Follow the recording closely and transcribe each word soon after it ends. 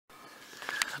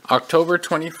October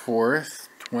 24th,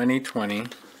 2020.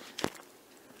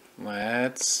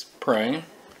 Let's pray.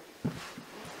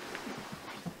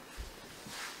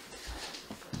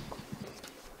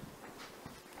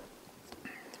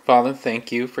 Father,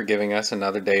 thank you for giving us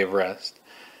another day of rest.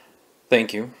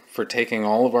 Thank you for taking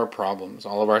all of our problems,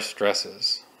 all of our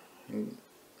stresses, and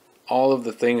all of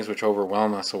the things which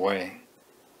overwhelm us away.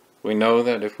 We know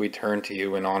that if we turn to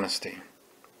you in honesty,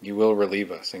 you will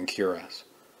relieve us and cure us.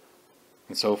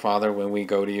 And so, Father, when we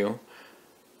go to you,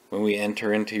 when we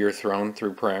enter into your throne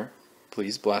through prayer,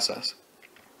 please bless us.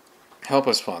 Help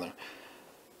us, Father.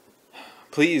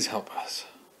 Please help us.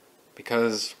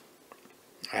 Because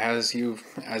as you've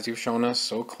shown us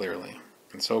so clearly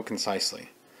and so concisely,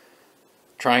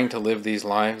 trying to live these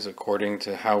lives according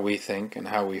to how we think and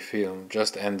how we feel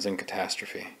just ends in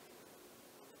catastrophe.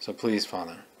 So please,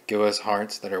 Father, give us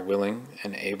hearts that are willing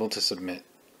and able to submit.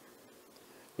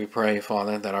 We pray,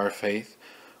 Father, that our faith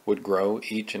would grow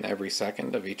each and every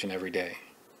second of each and every day,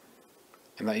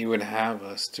 and that you would have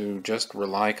us to just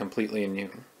rely completely in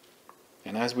you.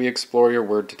 And as we explore your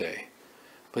word today,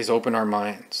 please open our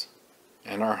minds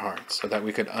and our hearts so that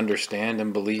we could understand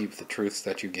and believe the truths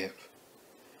that you give.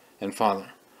 And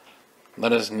Father,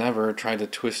 let us never try to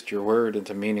twist your word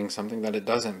into meaning something that it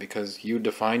doesn't, because you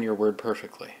define your word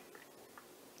perfectly.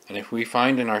 And if we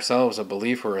find in ourselves a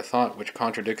belief or a thought which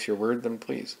contradicts your word, then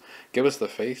please give us the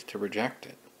faith to reject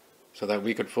it, so that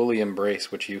we could fully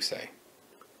embrace what you say.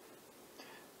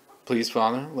 Please,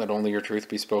 Father, let only your truth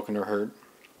be spoken or heard.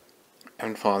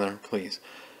 And Father, please,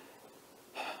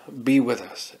 be with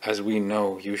us, as we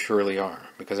know you surely are,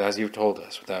 because as you've told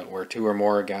us, that where two or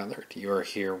more are gathered, you are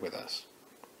here with us.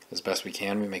 As best we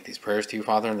can, we make these prayers to you,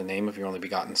 Father, in the name of your only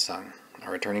begotten Son,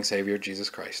 our returning Savior, Jesus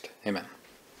Christ. Amen.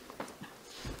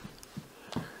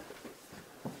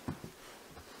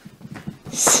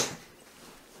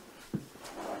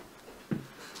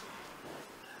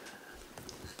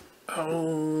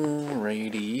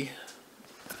 Alrighty.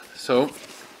 So,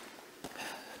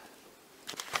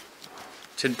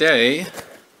 today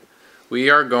we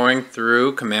are going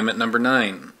through commandment number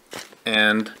 9.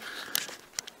 And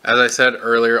as I said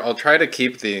earlier, I'll try to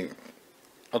keep the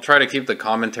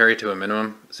commentary to a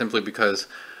minimum, simply because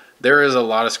there is a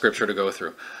lot of scripture to go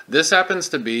through. This happens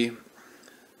to be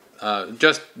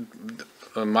just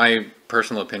my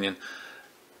personal opinion.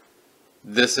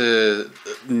 This is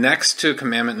next to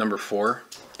commandment number 4.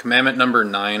 Commandment number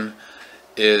 9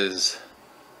 is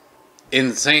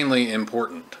insanely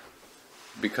important,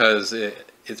 because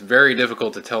it's very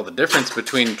difficult to tell the difference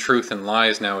between truth and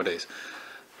lies nowadays.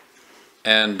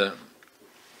 And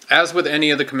as with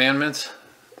any of the commandments,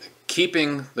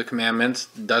 keeping the commandments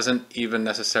doesn't even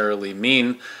necessarily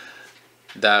mean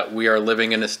that we are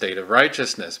living in a state of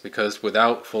righteousness, because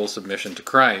without full submission to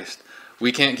Christ,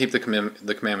 we can't keep the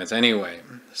commandments anyway.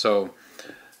 So,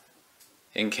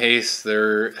 in case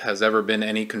there has ever been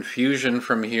any confusion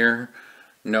from here,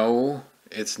 no,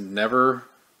 it's never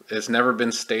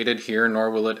been stated here, nor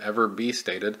will it ever be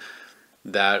stated,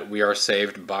 that we are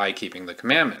saved by keeping the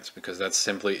commandments, because that's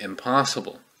simply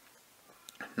impossible.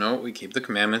 No, we keep the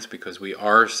commandments because we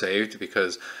are saved,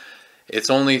 because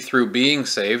it's only through being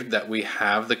saved that we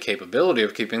have the capability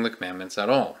of keeping the commandments at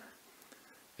all.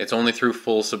 It's only through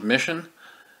full submission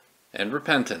and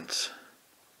repentance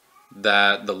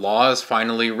that the law is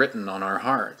finally written on our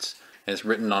hearts, and it's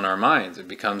written on our minds. It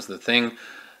becomes the thing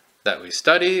that we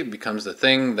study. It becomes the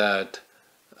thing that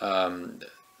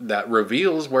that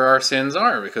reveals where our sins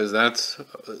are, because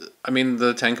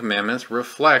the 10 Commandments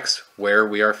reflects where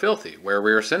we are filthy, where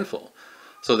we are sinful,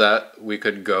 so that we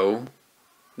could go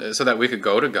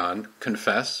to God,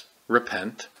 confess,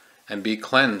 repent, and be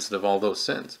cleansed of all those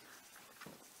sins.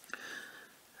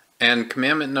 And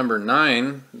commandment number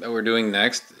 9 that we're doing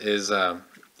next is,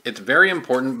 it's very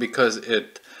important, because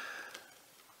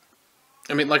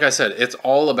like I said, it's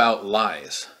all about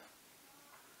lies.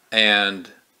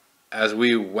 And as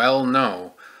we well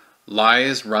know,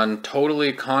 lies run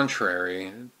totally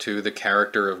contrary to the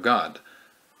character of God.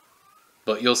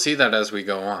 But you'll see that as we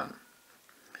go on.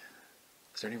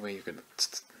 Is there any way you could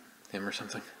him or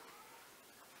something?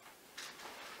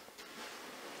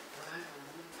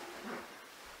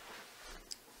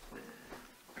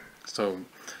 So,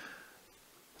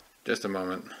 just a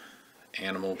moment.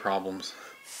 Animal problems.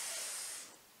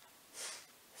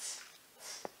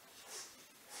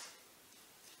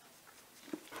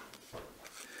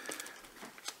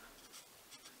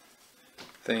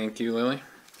 Thank you, Lily.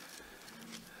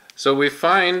 So we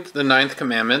find the 9th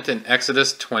commandment in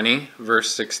Exodus 20,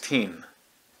 verse 16.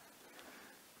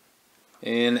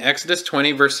 In Exodus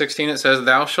 20, verse 16, it says,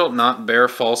 "Thou shalt not bear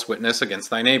false witness against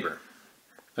thy neighbor."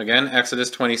 Again,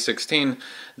 Exodus 20:16,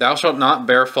 thou shalt not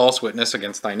bear false witness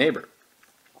against thy neighbor.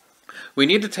 We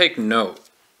need to take note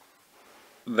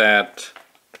that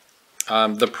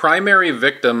the primary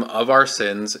victim of our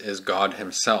sins is God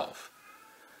himself.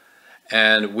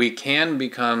 And we can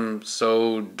become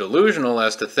so delusional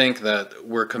as to think that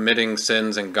we're committing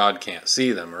sins and God can't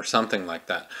see them or something like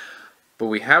that. But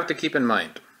we have to keep in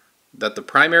mind that the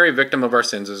primary victim of our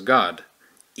sins is God.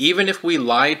 Even if we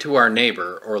lie to our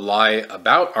neighbor or lie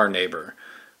about our neighbor,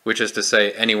 which is to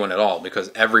say anyone at all, because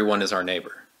everyone is our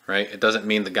neighbor, right? It doesn't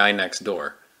mean the guy next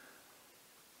door.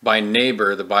 By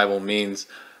neighbor, the Bible means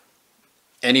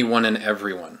anyone and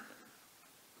everyone.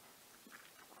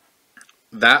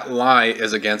 That lie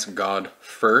is against God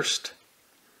first,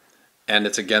 and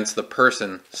it's against the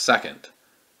person second.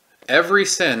 Every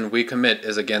sin we commit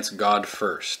is against God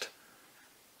first.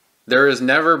 There has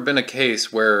never been a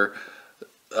case where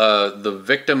the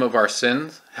victim of our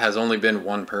sins has only been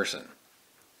one person.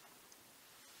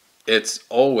 It's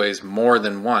always more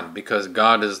than one, because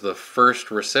God is the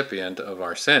first recipient of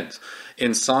our sins.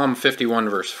 In Psalm 51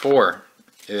 verse 4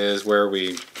 is where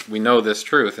we know this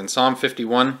truth. In Psalm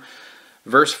 51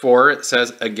 verse 4 it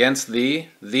says, against thee,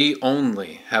 thee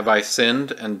only, have I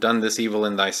sinned and done this evil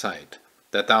in thy sight,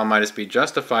 that thou mightest be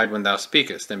justified when thou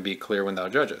speakest, and be clear when thou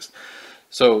judgest.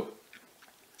 So,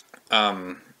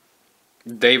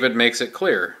 David makes it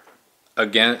clear.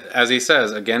 Again, as he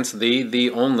says, against thee, thee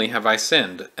only have I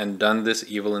sinned, and done this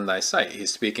evil in thy sight.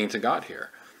 He's speaking to God here.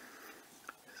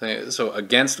 So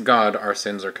against God, our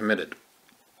sins are committed.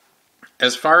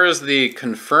 As far as the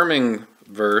confirming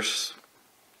verse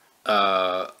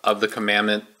of the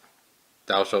commandment,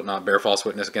 thou shalt not bear false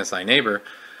witness against thy neighbor,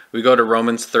 we go to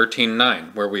Romans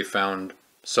 13:9, where we found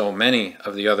so many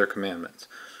of the other commandments.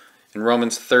 In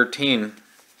Romans 13,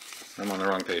 I'm on the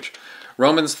wrong page.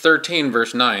 Romans 13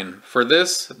 verse 9, for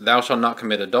this thou shalt not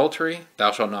commit adultery,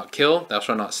 thou shalt not kill, thou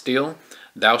shalt not steal,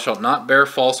 thou shalt not bear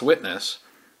false witness,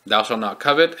 thou shalt not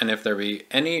covet, and if there be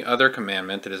any other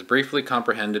commandment, it is briefly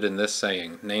comprehended in this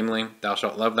saying, namely, thou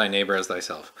shalt love thy neighbor as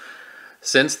thyself.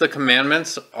 Since the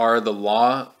commandments are the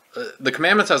law, the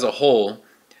commandments as a whole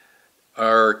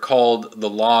are called the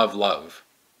law of love,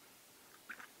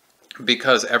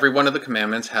 because every one of the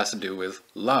commandments has to do with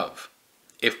love.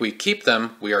 If we keep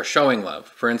them, we are showing love.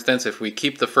 For instance, if we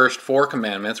keep the first 4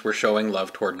 commandments, we're showing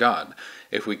love toward God.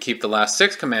 If we keep the last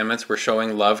 6 commandments, we're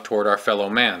showing love toward our fellow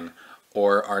man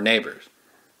or our neighbors.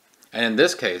 And in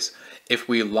this case, if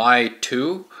we lie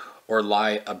to or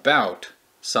lie about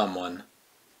someone,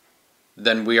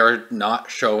 then we are not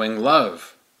showing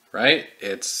love, right?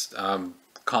 It's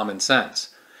common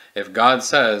sense. If God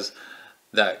says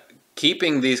that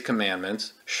keeping these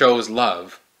commandments shows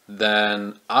love,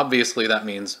 then obviously that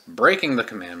means breaking the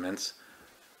commandments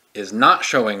is not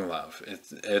showing love.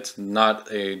 It's not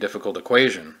a difficult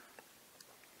equation.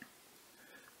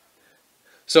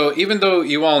 So even though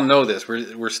you all know this,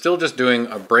 we're still just doing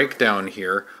a breakdown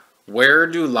here. Where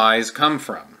do lies come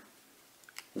from?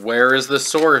 Where is the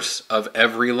source of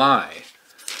every lie?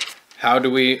 How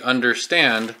do we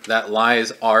understand that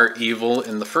lies are evil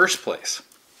in the first place?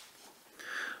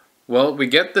 Well, we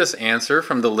get this answer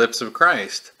from the lips of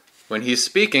Christ when he's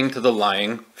speaking to the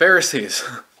lying Pharisees.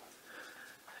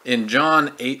 In John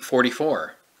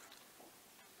 8:44.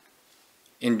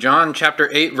 In John chapter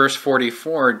 8 verse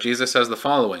 44, Jesus says the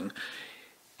following,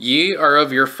 ye are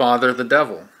of your father the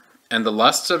devil, and the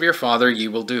lusts of your father ye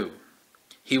will do.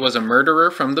 He was a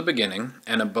murderer from the beginning,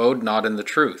 and abode not in the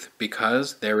truth,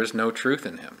 because there is no truth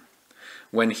in him.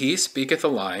 When he speaketh a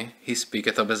lie, he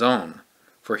speaketh of his own,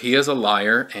 for he is a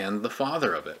liar and the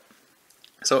father of it.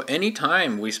 So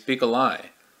anytime we speak a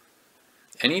lie,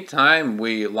 anytime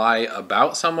we lie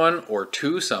about someone or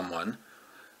to someone,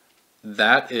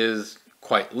 that is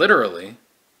quite literally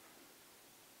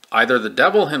either the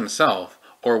devil himself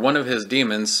or one of his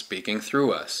demons speaking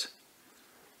through us.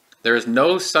 There is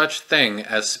no such thing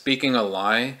as speaking a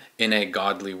lie in a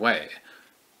godly way.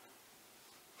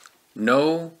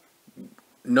 No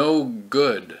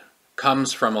good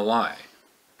comes from a lie.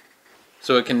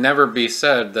 So it can never be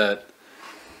said that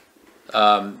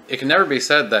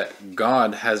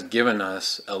God has given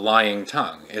us a lying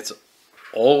tongue. It's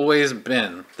always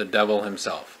been the devil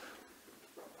himself.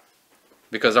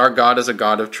 Because our God is a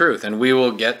God of truth, and we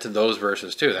will get to those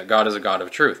verses too, that God is a God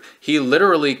of truth. He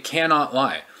literally cannot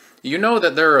lie. You know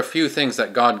that there are a few things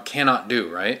that God cannot do,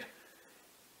 right?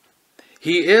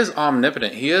 He is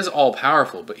omnipotent, he is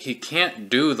all-powerful, but he can't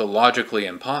do the logically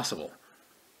impossible.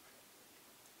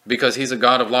 Because he's a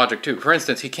God of logic too. For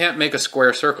instance, he can't make a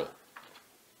square circle.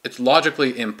 It's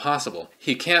logically impossible.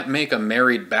 He can't make a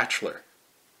married bachelor.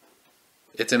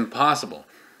 It's impossible.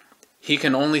 He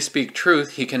can only speak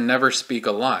truth. He can never speak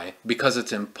a lie, because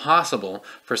it's impossible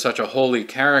for such a holy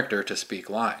character to speak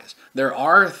lies. There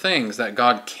are things that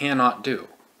God cannot do.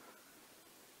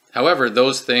 However,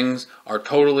 those things are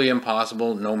totally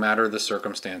impossible no matter the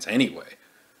circumstance anyway.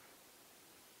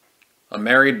 A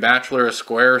married bachelor, a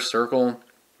square, circle,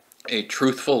 a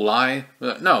truthful lie?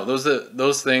 No,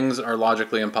 those things are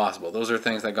logically impossible. Those are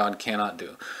things that God cannot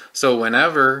do. So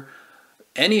whenever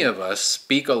any of us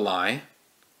speak a lie,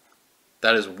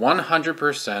 that is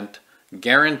 100%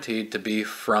 guaranteed to be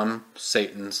from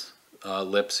Satan's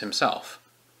lips himself.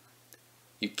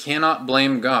 You cannot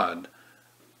blame God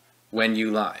when you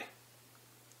lie.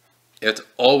 It's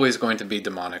always going to be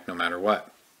demonic no matter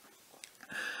what.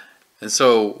 And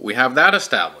so we have that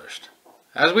established.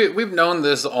 As we've known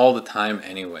this all the time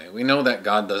anyway. We know that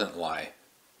God doesn't lie.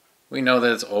 We know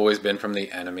that it's always been from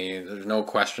the enemy. There's no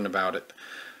question about it.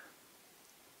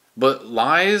 But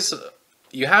lies,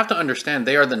 you have to understand,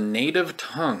 they are the native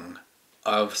tongue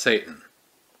of Satan.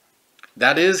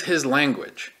 That is his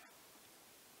language.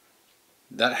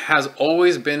 That has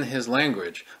always been his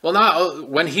language. Well, not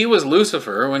when he was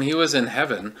Lucifer, when he was in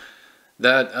heaven,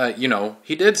 that,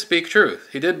 he did speak truth.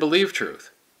 He did believe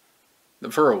truth.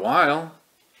 For a while.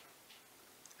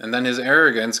 And then his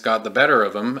arrogance got the better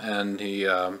of him, and he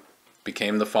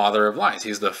became the father of lies.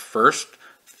 He's the first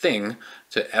thing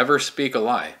to ever speak a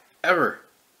lie. Ever.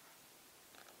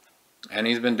 And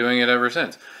he's been doing it ever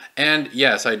since. And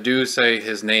yes, I do say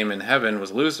his name in heaven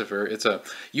was Lucifer.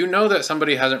 You know that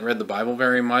somebody hasn't read the Bible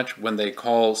very much when they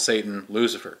call Satan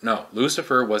Lucifer. No,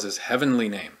 Lucifer was his heavenly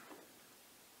name.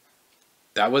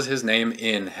 That was his name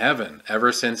in heaven.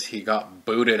 Ever since he got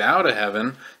booted out of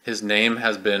heaven, his name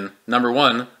has been, number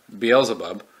 1,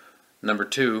 Beelzebub, number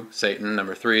 2, Satan,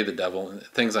 number 3, the devil,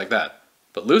 things like that.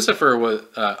 But Lucifer was,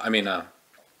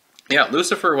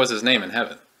 Lucifer was his name in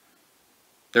heaven.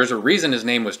 There's a reason his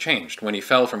name was changed. When he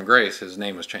fell from grace, his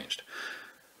name was changed.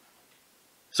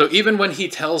 So even when he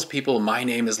tells people, my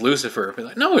name is Lucifer, be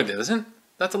like, no, it isn't.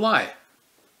 That's a lie.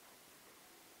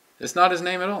 It's not his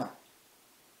name at all.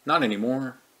 Not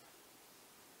anymore.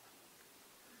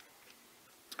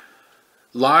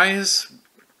 Lies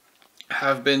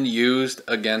have been used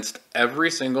against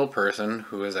every single person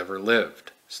who has ever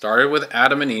lived. Started with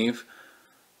Adam and Eve,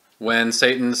 when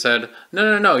Satan said,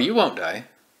 no, you won't die.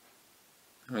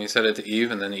 And he said it to Eve,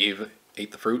 and then Eve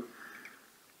ate the fruit.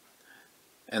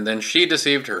 And then she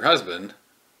deceived her husband,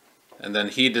 and then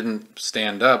he didn't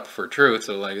stand up for truth,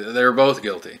 so they were both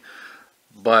guilty.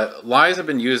 But lies have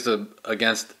been used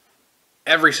against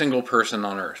every single person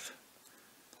on earth.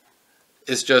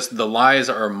 It's just the lies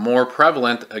are more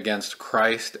prevalent against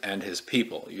Christ and his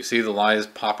people. You see the lies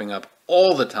popping up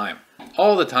all the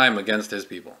time against his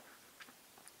people.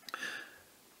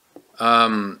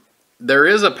 There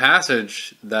is a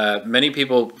passage that many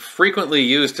people frequently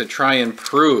use to try and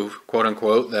prove, quote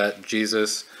unquote, that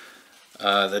Jesus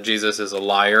is a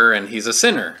liar and he's a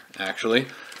sinner, actually.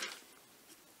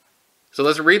 So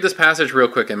let's read this passage real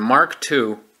quick in Mark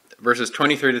 2, verses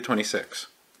 23 to 26.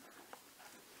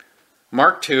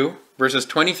 Mark 2, verses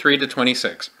 23 to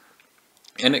 26.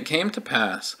 And it came to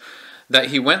pass that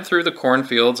he went through the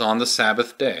cornfields on the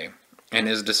Sabbath day, and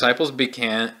his disciples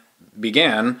began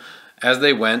as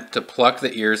they went to pluck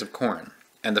the ears of corn.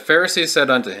 And the Pharisees said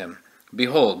unto him,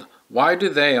 Behold, why do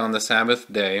they on the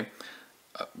Sabbath day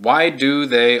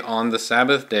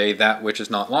that which is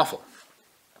not lawful?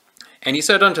 And he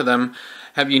said unto them,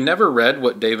 Have ye never read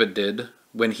what David did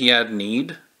when he had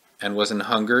need, and was an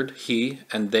hungered, he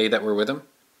and they that were with him?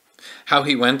 How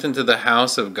he went into the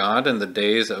house of God in the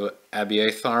days of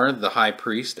Abiathar the high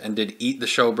priest, and did eat the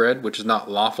showbread, which is not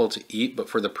lawful to eat but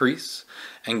for the priests,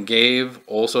 and gave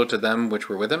also to them which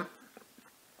were with him?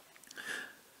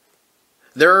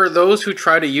 There are those who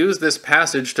try to use this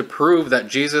passage to prove that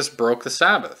Jesus broke the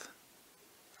Sabbath.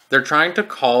 They're trying to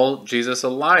call Jesus a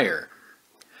liar.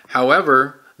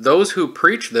 However, those who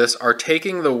preach this are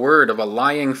taking the word of a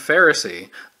lying Pharisee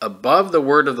above the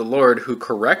word of the Lord, who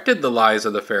corrected the lies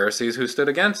of the Pharisees who stood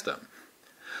against him.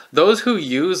 Those who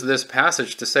use this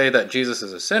passage to say that Jesus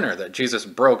is a sinner, that Jesus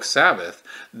broke Sabbath,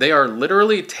 they are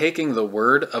literally taking the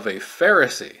word of a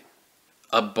Pharisee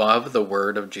above the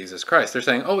word of Jesus Christ. They're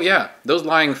saying, oh yeah, those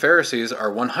lying Pharisees are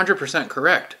 100%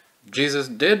 correct. Jesus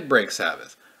did break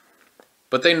Sabbath.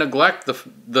 But they neglect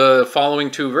the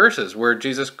following 2 verses where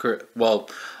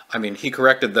he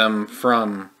corrected them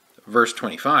from verse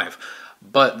 25.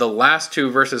 But the last 2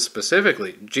 verses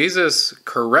specifically, Jesus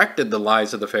corrected the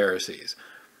lies of the Pharisees.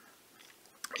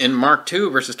 In Mark 2,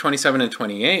 verses 27 and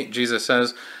 28, Jesus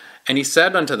says, And he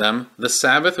said unto them, the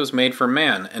Sabbath was made for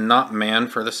man, and not man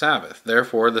for the Sabbath.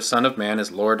 Therefore the Son of Man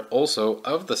is Lord also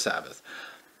of the Sabbath.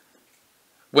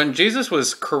 When Jesus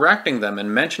was correcting them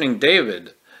and mentioning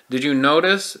David, did you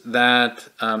notice that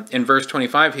in verse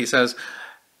 25 he says,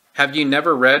 have ye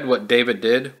never read what David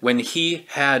did when he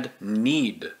had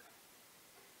need?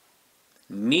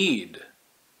 Need.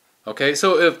 Okay,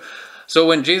 so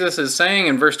when Jesus is saying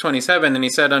in verse 27, and he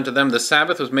said unto them, the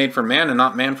Sabbath was made for man and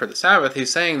not man for the Sabbath,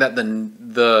 he's saying that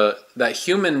that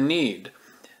human need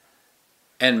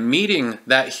and meeting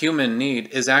that human need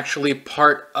is actually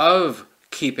part of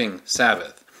keeping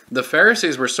Sabbath. The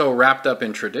Pharisees were so wrapped up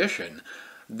in tradition,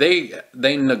 they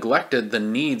neglected the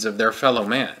needs of their fellow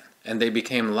man, and they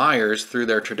became liars through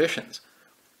their traditions.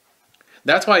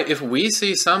 That's why if we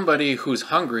see somebody who's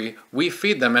hungry, we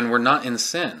feed them, and we're not in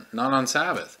sin, not on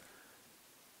Sabbath.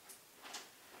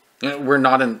 We're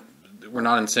not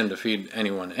in sin to feed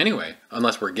anyone anyway,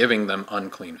 unless we're giving them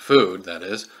unclean food, that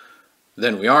is.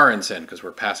 Then we are in sin because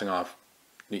we're passing off,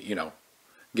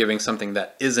 giving something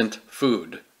that isn't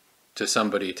food to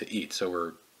somebody to eat. So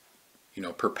we're,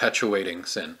 perpetuating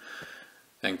sin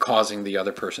and causing the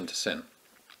other person to sin.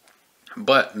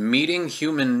 But meeting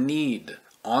human need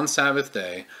on Sabbath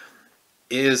day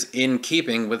is in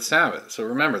keeping with Sabbath. So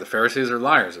remember, the Pharisees are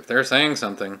liars. If they're saying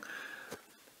something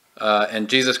and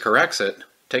Jesus corrects it,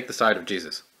 take the side of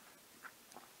Jesus.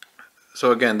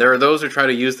 So again, there are those who try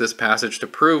to use this passage to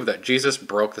prove that Jesus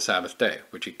broke the Sabbath day,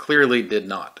 which he clearly did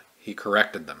not. He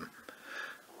corrected them.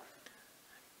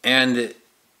 And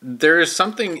there is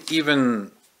something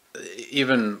even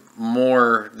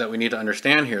more that we need to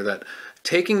understand here, that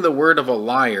taking the word of a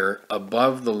liar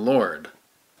above the Lord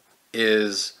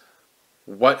is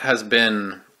what has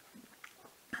been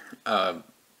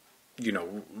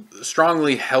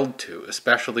strongly held to,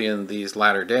 especially in these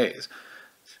latter days.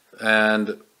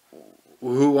 And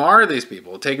who are these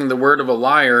people taking the word of a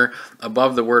liar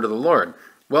above the word of the Lord?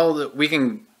 Well, we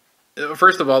can,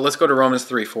 first of all, let's go to Romans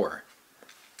 3:4.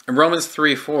 In Romans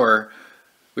 3:4,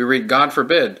 we read, God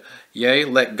forbid, yea,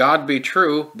 let God be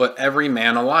true, but every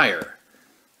man a liar.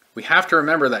 We have to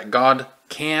remember that God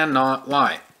cannot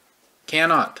lie.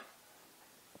 Cannot.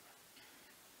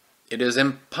 It is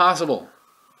impossible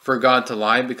for God to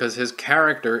lie because his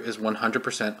character is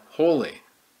 100% holy.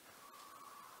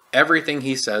 Everything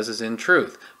he says is in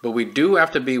truth. But we do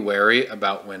have to be wary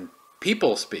about when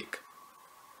people speak.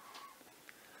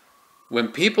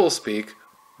 When people speak,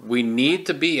 we need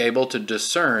to be able to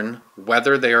discern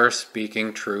whether they are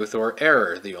speaking truth or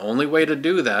error. The only way to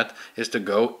do that is to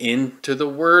go into the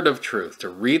word of truth, to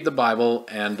read the Bible,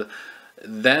 and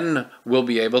then we'll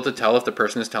be able to tell if the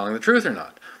person is telling the truth or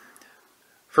not.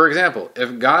 For example,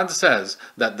 if God says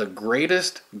that the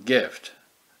greatest gift,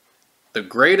 the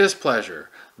greatest pleasure,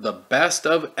 the best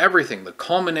of everything, the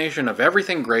culmination of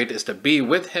everything great is to be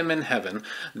with him in heaven,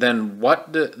 then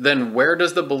where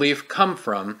does the belief come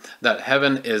from that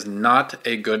heaven is not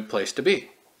a good place to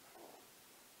be?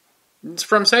 It's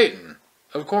from Satan,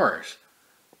 of course.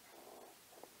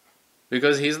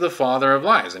 Because he's the father of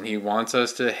lies, and he wants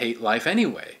us to hate life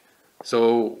anyway.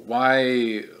 So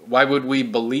why would we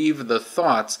believe the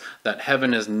thoughts that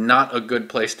heaven is not a good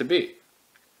place to be?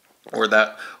 Or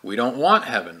that we don't want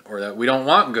heaven, or that we don't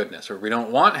want goodness, or we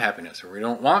don't want happiness, or we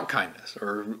don't want kindness,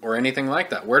 or anything like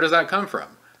that. Where does that come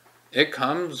from? It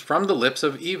comes from the lips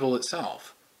of evil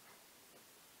itself.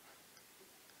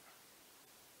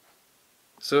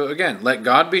 So again, let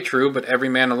God be true, but every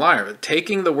man a liar.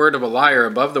 Taking the word of a liar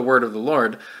above the word of the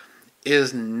Lord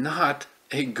is not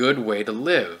a good way to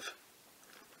live.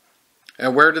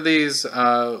 And where do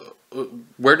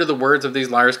the words of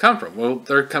these liars come from? Well,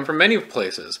 they come from many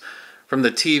places. From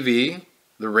the TV,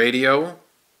 the radio,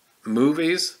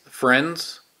 movies,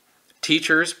 friends,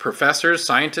 teachers, professors,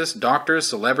 scientists, doctors,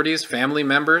 celebrities, family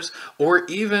members, or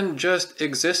even just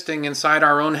existing inside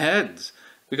our own heads.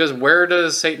 Because where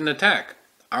does Satan attack?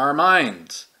 Our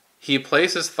minds. He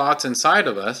places thoughts inside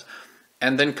of us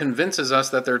and then convinces us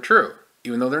that they're true,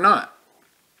 even though they're not.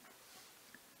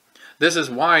 This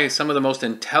is why some of the most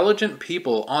intelligent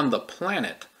people on the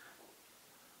planet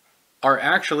are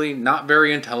actually not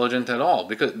very intelligent at all,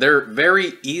 because they're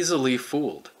very easily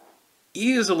fooled.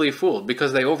 Easily fooled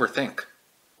because they overthink.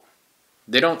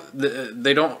 They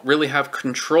don't really have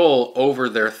control over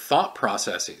their thought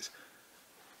processes.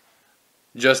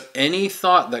 Just any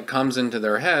thought that comes into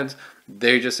their heads,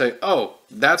 they just say, oh,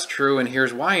 that's true and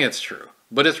here's why it's true.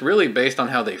 But it's really based on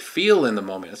how they feel in the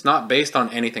moment. It's not based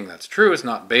on anything that's true. It's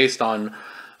not based on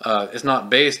It's not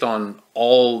based on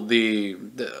all the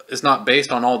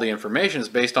information. It's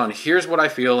based on here's what I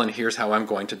feel and here's how I'm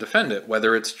going to defend it,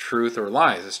 whether it's truth or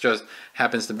lies. It just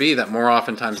happens to be that more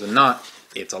oftentimes than not,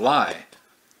 it's a lie.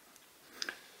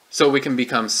 So we can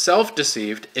become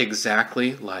self-deceived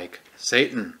exactly like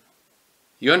Satan.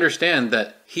 You understand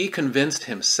that he convinced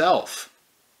himself.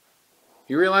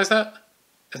 You realize that?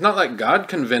 It's not like God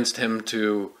convinced him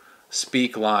to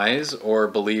speak lies or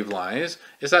believe lies.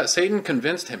 It's that Satan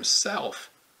convinced himself.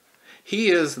 He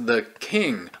is the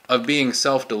king of being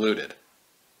self-deluded.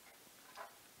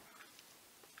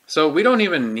 So we don't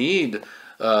even need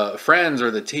friends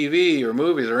or the TV or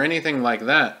movies or anything like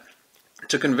that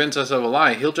to convince us of a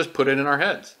lie. He'll just put it in our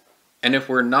heads. And if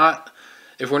we're not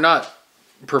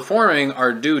performing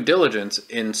our due diligence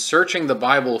in searching the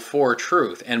Bible for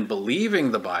truth and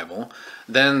believing the Bible,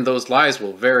 then those lies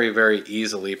will very, very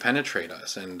easily penetrate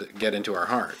us and get into our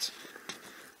hearts.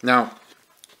 Now,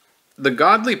 the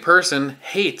godly person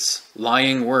hates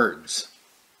lying words.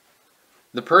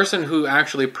 The person who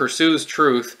actually pursues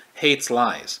truth hates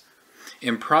lies.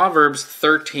 In Proverbs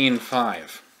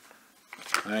 13:5,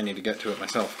 I need to get to it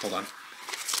myself, hold on.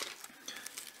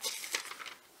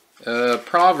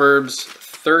 Proverbs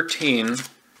 13,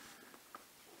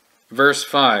 verse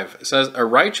 5, it says, "A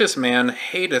righteous man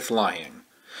hateth lying,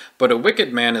 but a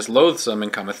wicked man is loathsome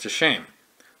and cometh to shame."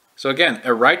 So again,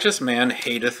 a righteous man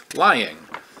hateth lying.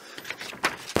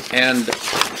 And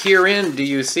herein do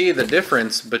you see the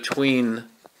difference between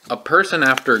a person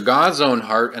after God's own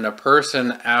heart and a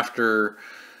person after,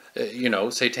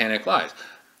 satanic lies.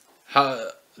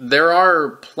 There are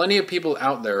plenty of people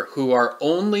out there who are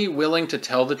only willing to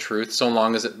tell the truth so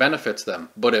long as it benefits them.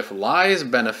 But if lies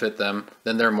benefit them,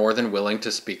 then they're more than willing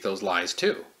to speak those lies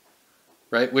too.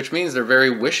 Right? Which means they're very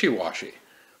wishy-washy.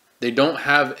 They don't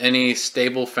have any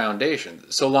stable foundation.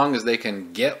 So long as they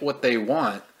can get what they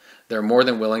want, they're more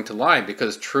than willing to lie,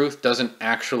 because truth doesn't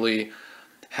actually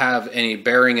have any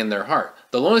bearing in their heart.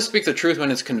 They'll only speak the truth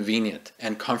when it's convenient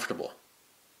and comfortable.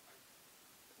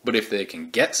 But if they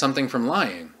can get something from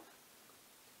lying,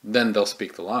 then they'll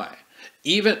speak the lie.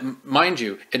 Even, mind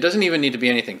you, it doesn't even need to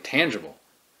be anything tangible.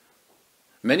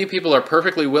 Many people are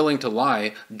perfectly willing to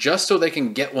lie just so they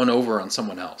can get one over on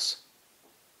someone else.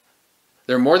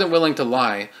 They're more than willing to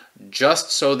lie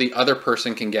just so the other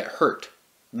person can get hurt.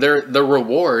 The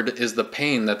reward is the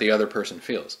pain that the other person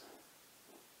feels.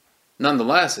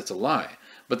 Nonetheless, it's a lie.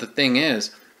 But the thing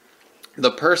is,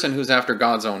 the person who's after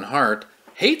God's own heart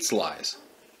hates lies.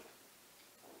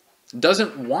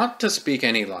 Doesn't want to speak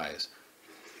any lies,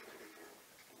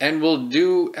 and will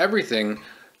do everything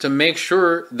to make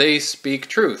sure they speak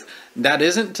truth. That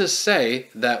isn't to say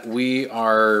that we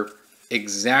are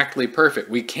exactly perfect.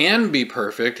 We can be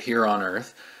perfect here on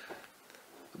earth,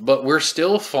 but we're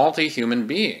still faulty human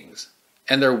beings,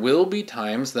 and there will be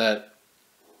times that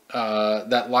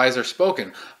lies are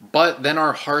spoken, but then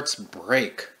our hearts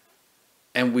break.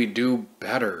 And we do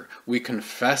better. We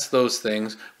confess those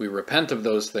things, we repent of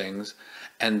those things,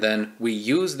 and then we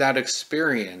use that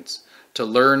experience to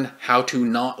learn how to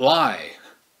not lie.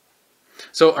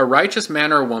 So a righteous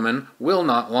man or woman will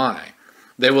not lie.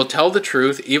 They will tell the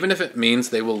truth even if it means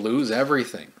they will lose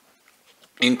everything,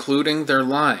 including their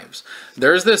lives.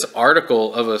 There's this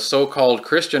article of a so-called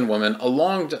Christian woman not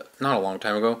a long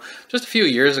time ago, just a few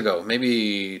years ago,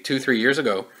 maybe 2-3 years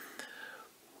ago.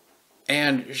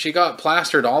 And she got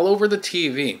plastered all over the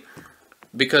TV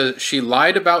because she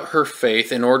lied about her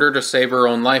faith in order to save her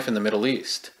own life in the Middle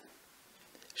East.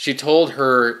 She told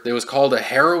her, it was called a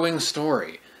harrowing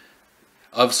story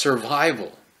of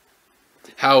survival.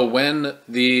 How when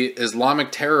the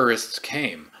Islamic terrorists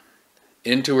came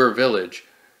into her village,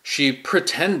 she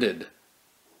pretended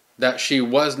that she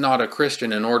was not a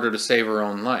Christian in order to save her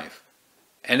own life.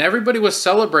 And everybody was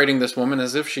celebrating this woman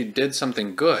as if she did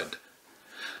something good.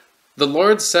 The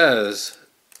Lord says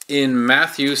in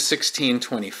Matthew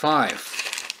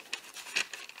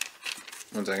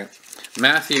 16:25, one second,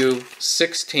 Matthew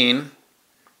 16,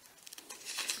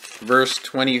 verse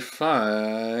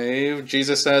 25,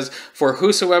 Jesus says, "For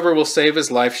whosoever will save his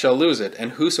life shall lose it,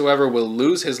 and whosoever will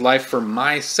lose his life for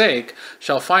my sake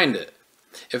shall find it."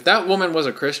 If that woman was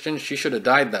a Christian, she should have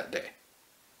died that day.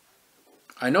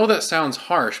 I know that sounds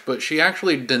harsh, but she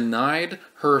actually denied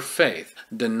her faith,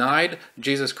 denied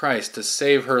Jesus Christ to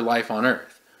save her life on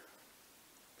earth,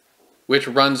 which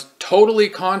runs totally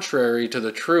contrary to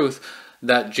the truth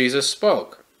that Jesus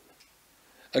spoke.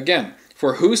 Again,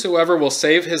 for whosoever will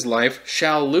save his life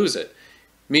shall lose it.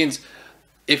 Means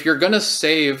if you're going to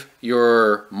save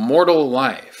your mortal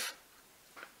life,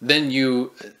 then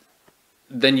you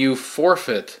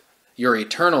forfeit your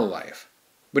eternal life.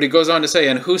 But he goes on to say,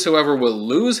 and whosoever will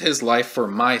lose his life for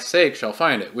my sake shall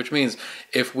find it. Which means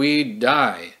if we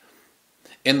die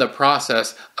in the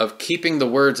process of keeping the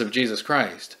words of Jesus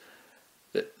Christ,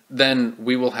 then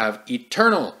we will have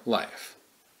eternal life.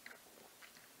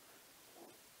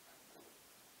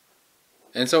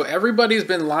 And so everybody's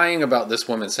been lying about this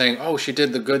woman, saying, oh, she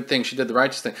did the good thing, she did the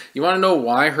righteous thing. You want to know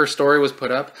why her story was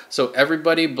put up? So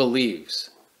everybody believes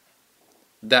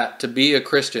that to be a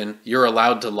Christian, you're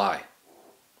allowed to lie.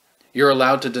 You're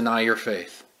allowed to deny your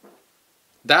faith.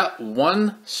 That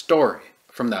one story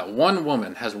from that one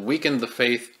woman has weakened the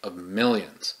faith of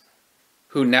millions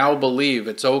who now believe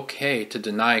it's okay to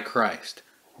deny Christ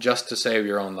just to save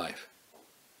your own life.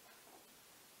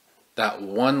 That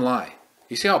one lie.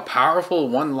 You see how powerful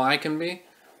one lie can be?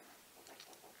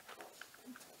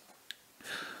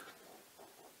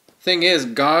 Thing is,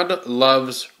 God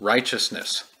loves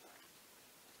righteousness.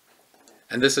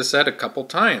 And this is said a couple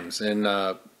times in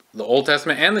the Old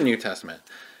Testament and the New Testament.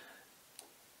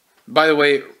 By the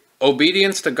way,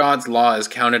 obedience to God's law is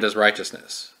counted as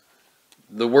righteousness.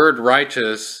 The word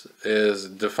righteous is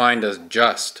defined as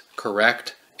just,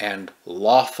 correct, and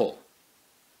lawful.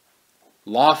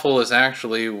 Lawful is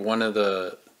actually one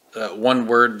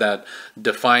word that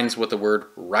defines what the word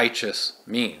righteous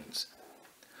means.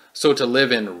 So to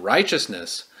live in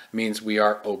righteousness means we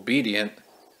are obedient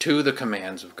to the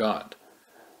commands of God.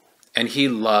 And he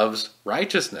loves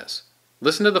righteousness.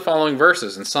 Listen to the following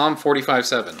verses in Psalm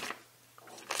 45:7.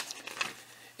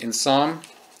 In Psalm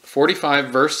 45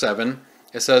 verse 7,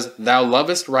 it says, Thou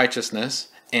lovest righteousness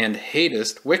and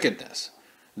hatest wickedness.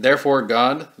 Therefore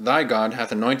God, thy God,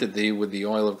 hath anointed thee with the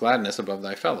oil of gladness above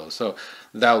thy fellows. So,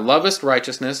 thou lovest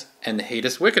righteousness and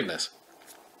hatest wickedness.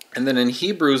 And then in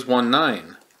Hebrews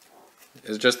 1:9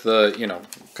 is just the,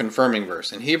 confirming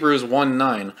verse. In Hebrews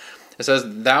 1:9, it says,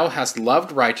 Thou hast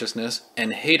loved righteousness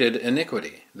and hated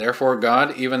iniquity. Therefore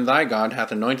God, even thy God,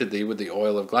 hath anointed thee with the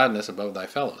oil of gladness above thy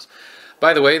fellows.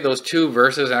 By the way, those two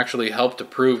verses actually help to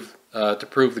prove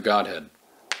the Godhead.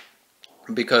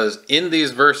 Because in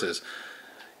these verses,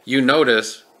 you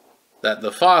notice that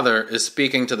the Father is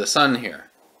speaking to the Son here.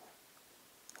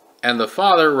 And the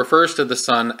Father refers to the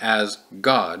Son as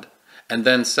God, and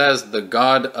then says the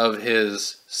God of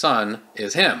his Son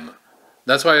is him.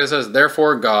 That's why it says,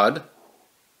 Therefore God,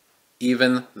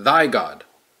 even thy God.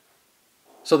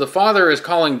 So the Father is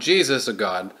calling Jesus a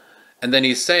God, and then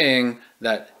he's saying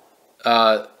that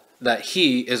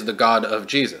he is the God of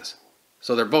Jesus.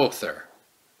 So they're both there.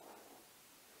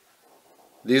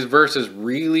 These verses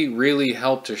really, really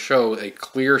help to show a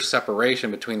clear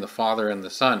separation between the Father and the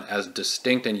Son as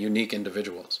distinct and unique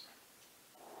individuals.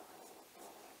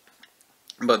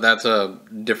 But that's a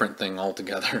different thing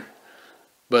altogether.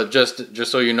 But just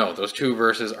so you know, those two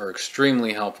verses are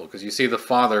extremely helpful because you see the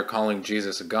Father calling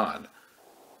Jesus a God.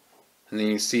 And then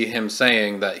you see him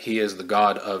saying that he is the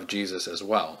God of Jesus as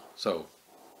well. So,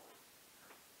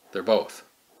 they're both.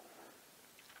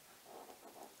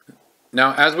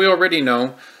 Now, as we already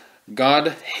know, God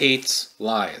hates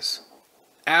lies.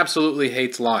 Absolutely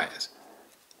hates lies.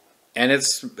 And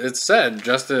it's said,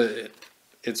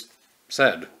 it's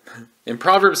said in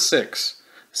Proverbs 6,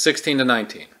 16 to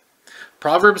 19.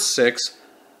 Proverbs 6,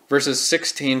 verses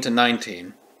 16 to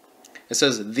 19. It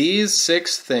says, These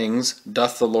 6 things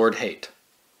doth the Lord hate.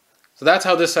 So that's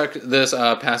how this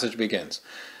passage begins.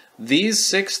 These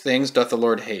 6 things doth the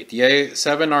Lord hate. Yea,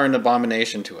 7 are an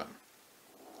abomination to him.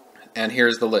 And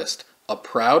here's the list. A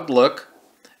proud look,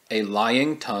 a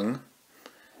lying tongue,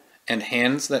 and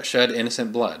hands that shed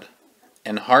innocent blood,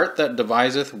 and heart that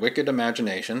deviseth wicked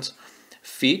imaginations,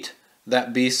 feet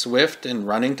that be swift in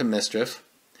running to mischief,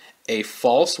 a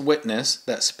false witness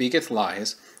that speaketh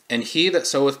lies, and he that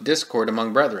soweth discord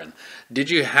among brethren. Did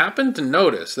you happen to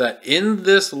notice that in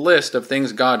this list of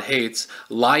things God hates,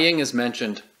 lying is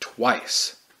mentioned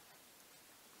twice?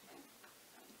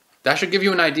 That should give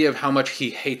you an idea of how much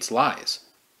he hates lies.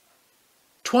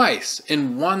 Twice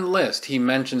in one list he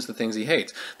mentions the things he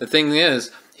hates. The thing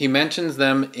is, he mentions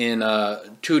them in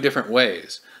 2 different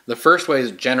ways. The first way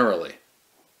is generally.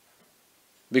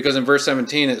 Because in verse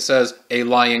 17 it says, a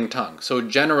lying tongue. So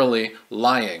generally,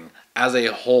 lying as a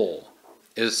whole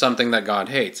is something that God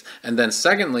hates. And then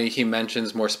secondly, he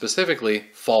mentions more specifically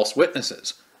false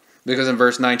witnesses. Because in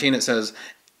verse 19 it says,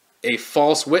 a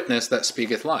false witness that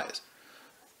speaketh lies.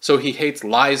 So he hates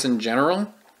lies in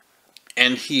general,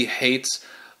 and he hates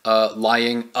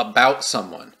lying about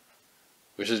someone,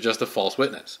 which is just a false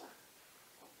witness.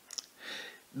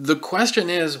 The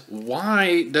question is,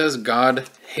 why does God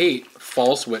hate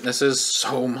false witnesses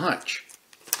so much?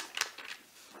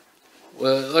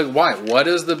 Well, why? What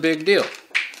is the big deal?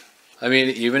 I mean,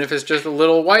 even if it's just a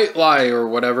little white lie or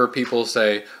whatever people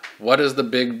say, what is the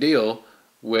big deal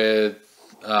with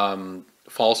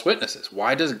false witnesses?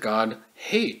 Why does God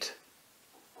hate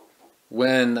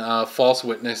when false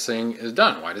witnessing is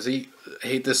done? Why does he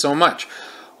hate this so much?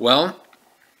 Well,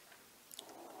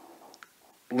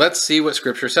 let's see what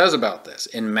Scripture says about this.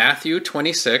 In Matthew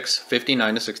 26,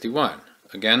 59 to 61.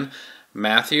 Again,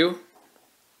 Matthew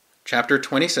chapter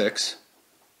 26,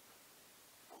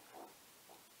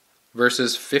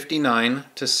 verses 59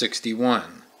 to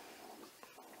 61.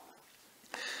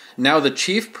 Now the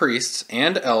chief priests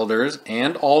and elders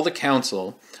and all the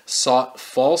council sought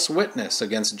false witness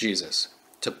against Jesus,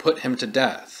 to put him to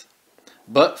death,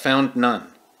 but found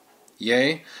none.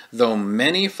 Yea, though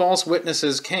many false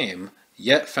witnesses came,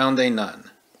 yet found they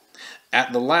none.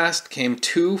 At the last came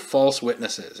 2 false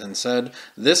witnesses, and said,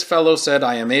 This fellow said,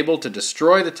 I am able to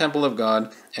destroy the temple of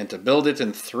God, and to build it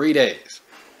in 3 days.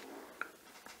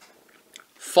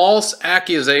 False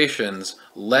accusations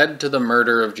led to the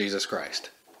murder of Jesus Christ.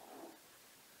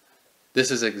 This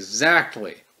is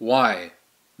exactly why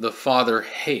the Father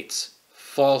hates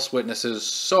false witnesses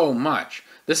so much.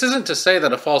 This isn't to say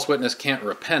that a false witness can't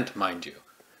repent, mind you.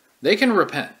 They can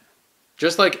repent.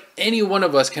 Just like any one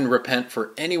of us can repent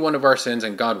for any one of our sins,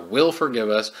 and God will forgive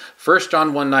us. 1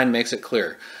 John 1:9 makes it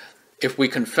clear. If we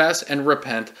confess and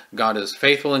repent, God is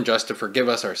faithful and just to forgive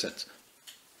us our sins.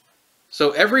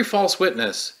 So every false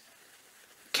witness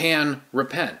can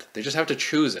repent. They just have to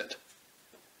choose it.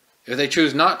 If they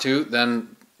choose not to,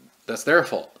 then that's their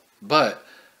fault. But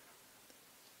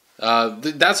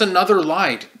that's another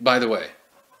lie, by the way.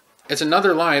 It's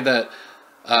another lie that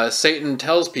Satan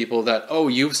tells people that, oh,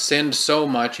 you've sinned so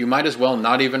much, you might as well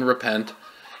not even repent.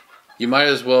 You might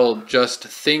as well just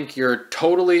think you're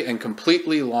totally and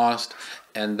completely lost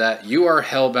and that you are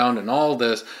hellbound and all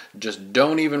this. Just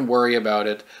don't even worry about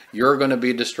it. You're going to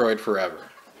be destroyed forever.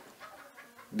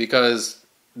 Because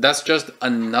that's just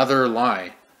another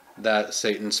lie that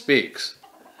Satan speaks.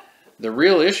 The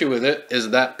real issue with it is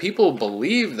that people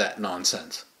believe that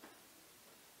nonsense.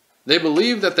 They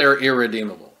believe that they're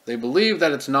irredeemable. They believe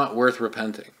that it's not worth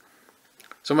repenting.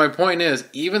 So my point is,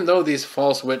 even though these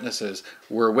false witnesses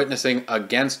were witnessing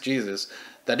against Jesus,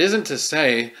 that isn't to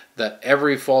say that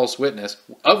every false witness,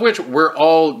 of which we're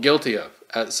all guilty of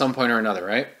at some point or another,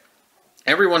 right?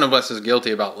 Every one of us is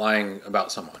guilty about lying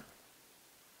about someone.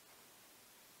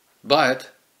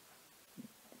 But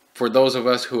for those of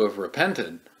us who have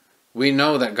repented, we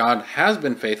know that God has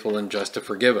been faithful and just to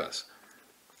forgive us.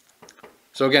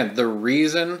 So again, the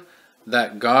reason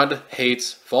that God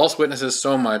hates false witnesses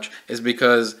so much is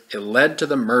because it led to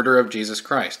the murder of Jesus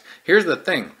Christ. Here's the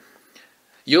thing.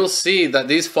 You'll see that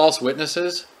these false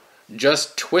witnesses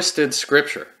just twisted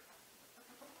Scripture.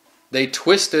 They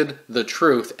twisted the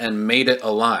truth and made it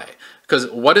a lie. Because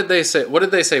what did they say?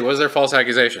 What was their false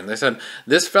accusation? They said,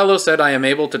 this fellow said, I am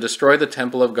able to destroy the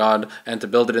temple of God and to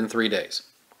build it in 3 days.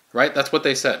 Right? That's what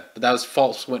they said. But that was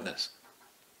false witness.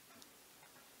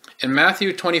 In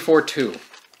Matthew 24:2,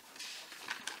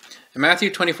 in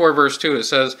Matthew 24 verse 2 it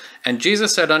says, And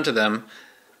Jesus said unto them,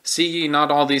 See ye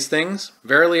not all these things?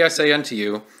 Verily I say unto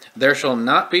you, there shall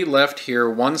not be left here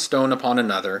one stone upon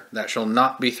another that shall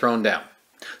not be thrown down.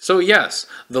 So yes,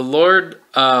 the Lord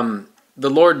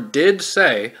did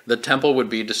say the temple would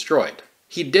be destroyed.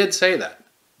 He did say that.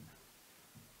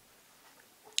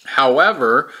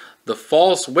 However, the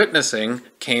false witnessing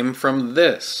came from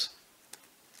this.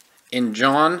 In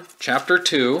John chapter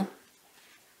 2,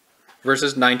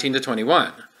 verses 19 to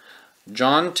 21.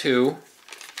 John 2,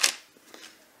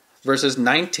 verses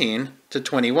 19 to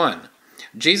 21.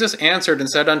 Jesus answered and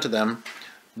said unto them,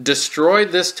 Destroy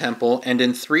this temple, and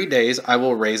in 3 days I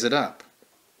will raise it up.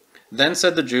 Then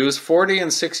said the Jews,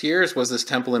 46 years was this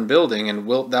temple in building, and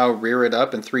wilt thou rear it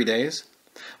up in 3 days?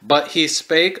 But he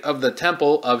spake of the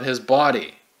temple of his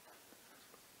body.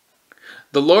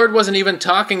 The Lord wasn't even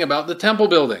talking about the temple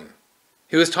building.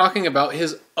 He was talking about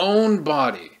his own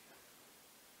body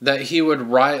that he would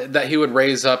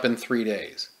raise up in 3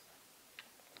 days.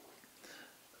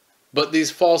 But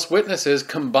these false witnesses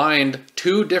combined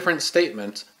 2 different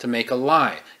statements to make a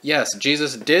lie. Yes,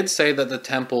 Jesus did say that the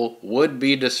temple would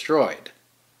be destroyed.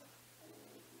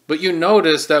 But you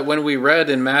notice that when we read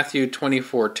in Matthew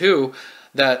 24:2,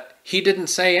 that he didn't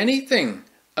say anything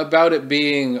about it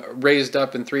being raised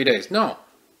up in 3 days. No.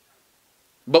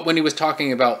 But when he was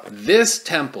talking about this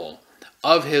temple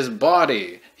of his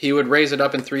body, he would raise it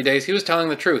up in 3 days, he was telling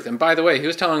the truth. And by the way, he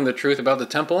was telling the truth about the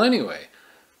temple anyway.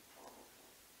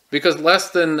 Because less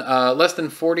than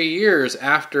 40 years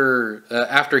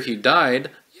after he died,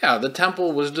 yeah, the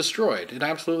temple was destroyed. It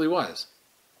absolutely was.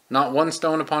 Not one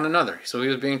stone upon another. So he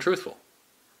was being truthful.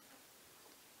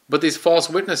 But these false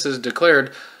witnesses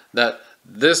declared that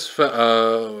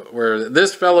where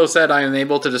this fellow said, I am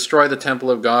able to destroy the temple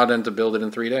of God and to build it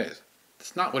in 3 days.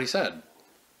 That's not what he said.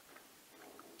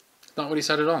 It's not what he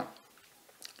said at all.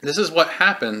 This is what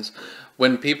happens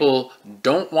when people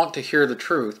don't want to hear the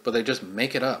truth, but they just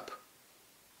make it up.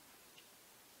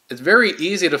 It's very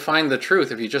easy to find the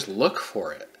truth if you just look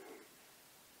for it.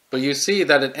 But you see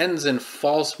that it ends in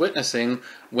false witnessing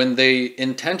when they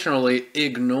intentionally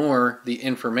ignore the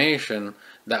information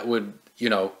that would,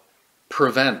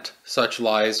 prevent such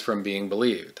lies from being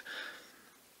believed.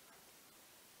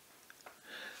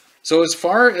 So as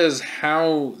far as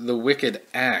how the wicked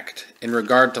act in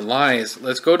regard to lies,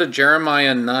 let's go to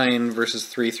Jeremiah 9 verses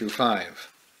 3 through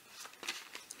 5.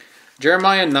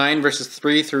 Jeremiah 9 verses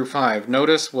 3 through 5.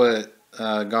 Notice what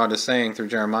God is saying through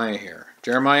Jeremiah here.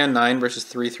 Jeremiah 9 verses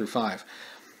 3 through 5.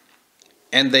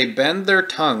 And they bend their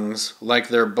tongues like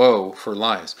their bow for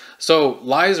lies. So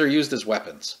lies are used as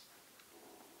weapons.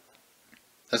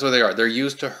 That's what they are. They're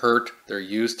used to hurt. They're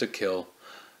used to kill.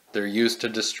 They're used to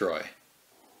destroy.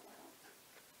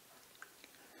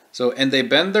 So, and they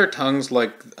bend their tongues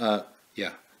like,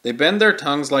 they bend their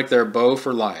tongues like their bow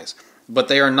for lies, but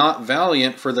they are not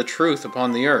valiant for the truth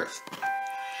upon the earth.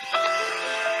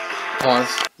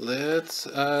 Pause. Let's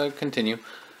continue.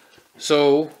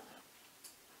 So,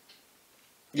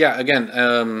 yeah,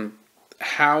 again,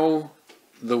 how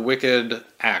the wicked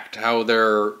act, how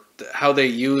they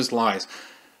use lies.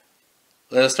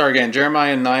 Let's start again.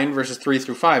 Jeremiah 9 verses 3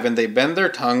 through 5. And they bend their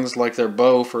tongues like their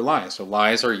bow for lies. So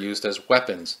lies are used as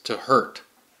weapons to hurt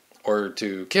or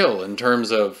to kill in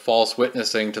terms of false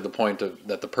witnessing to the point of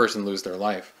that the person loses their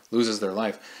life.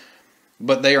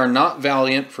 But they are not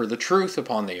valiant for the truth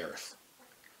upon the earth.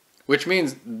 Which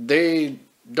means they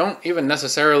don't even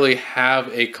necessarily have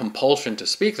a compulsion to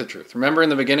speak the truth. Remember in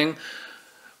the beginning,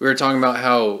 we were talking about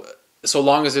how so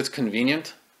long as it's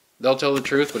convenient, they'll tell the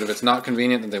truth, but if it's not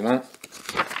convenient, then they won't.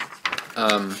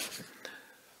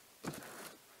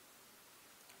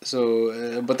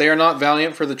 But they are not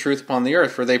valiant for the truth upon the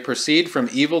earth, for they proceed from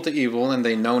evil to evil, and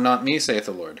they know not me, saith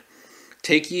the Lord.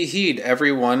 Take ye heed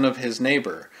every one of his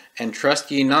neighbor, and trust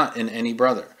ye not in any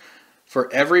brother.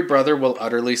 For every brother will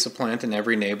utterly supplant, and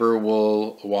every neighbor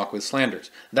will walk with slanders.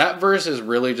 That verse is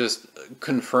really just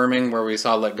confirming where we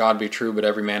saw, let God be true, but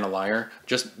every man a liar.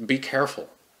 Just be careful.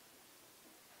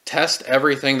 Test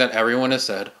everything that everyone has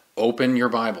said. Open your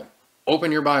Bible.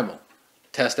 Open your Bible.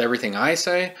 Test everything I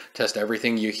say. Test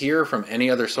everything you hear from any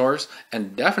other source.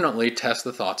 And definitely test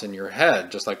the thoughts in your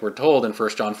head, just like we're told in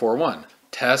 1 John 4:1.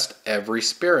 Test every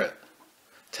spirit.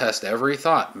 Test every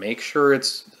thought. Make sure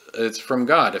it's from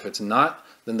God. If it's not,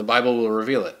 then the Bible will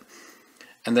reveal it.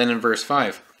 And then in verse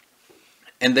 5,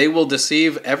 and they will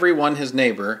deceive every one his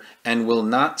neighbor, and will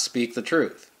not speak the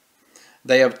truth.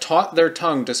 They have taught their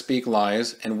tongue to speak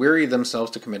lies, and weary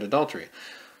themselves to commit adultery.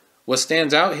 What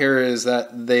stands out here is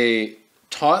that they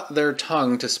taught their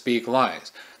tongue to speak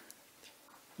lies.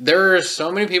 There are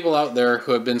so many people out there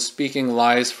who have been speaking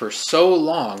lies for so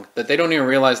long that they don't even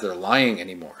realize they're lying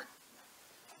anymore.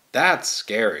 That's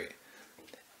scary.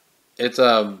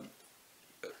 They're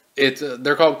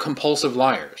called compulsive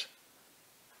liars.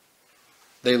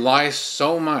 They lie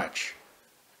so much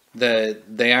that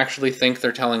they actually think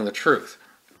they're telling the truth.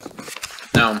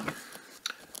 Now,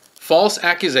 false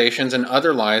accusations and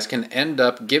other lies can end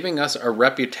up giving us a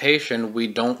reputation we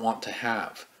don't want to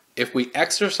have. If we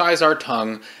exercise our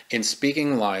tongue in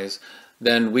speaking lies,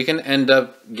 then we can end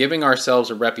up giving ourselves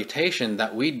a reputation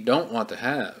that we don't want to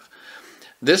have.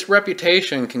 This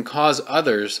reputation can cause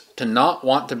others to not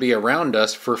want to be around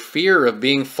us for fear of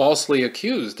being falsely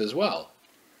accused as well.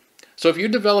 So if you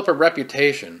develop a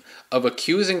reputation of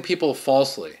accusing people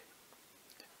falsely,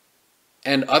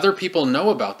 and other people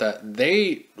know about that,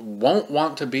 they won't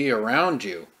want to be around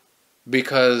you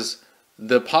because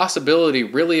the possibility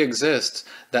really exists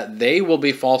that they will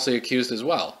be falsely accused as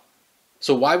well.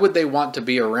 So why would they want to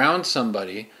be around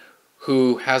somebody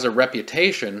who has a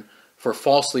reputation for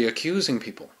falsely accusing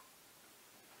people?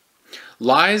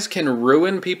 Lies can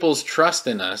ruin people's trust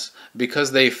in us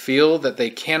because they feel that they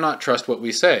cannot trust what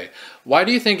we say. Why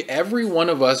do you think every one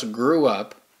of us grew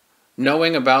up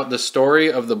knowing about the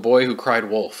story of the boy who cried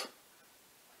wolf?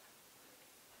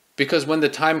 Because when the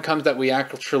time comes that we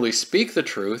actually speak the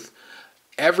truth,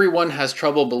 everyone has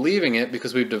trouble believing it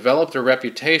because we've developed a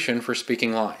reputation for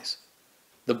speaking lies.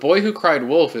 The boy who cried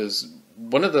wolf is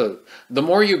one of the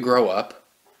more you grow up,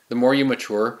 the more you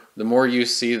mature, the more you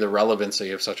see the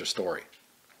relevancy of such a story.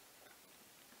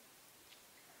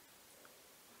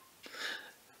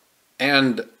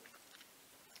 And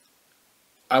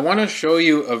I want to show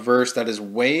you a verse that is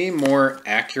way more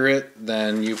accurate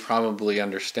than you probably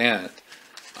understand.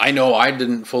 I know I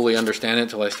didn't fully understand it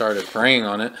until I started praying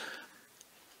on it.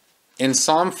 In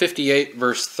Psalm 58,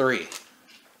 verse 3.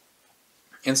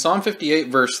 In Psalm 58,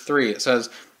 verse 3, it says,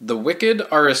 "The wicked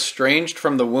are estranged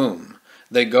from the womb.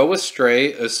 They go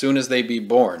astray as soon as they be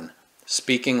born,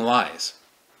 speaking lies."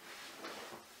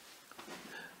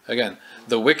 Again,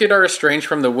 the wicked are estranged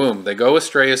from the womb. They go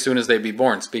astray as soon as they be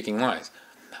born, speaking lies.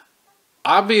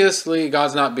 Obviously,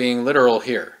 God's not being literal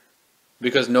here,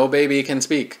 because no baby can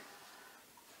speak.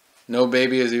 No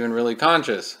baby is even really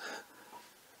conscious.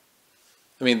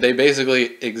 I mean, they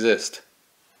basically exist.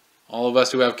 All of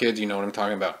us who have kids, you know what I'm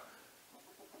talking about.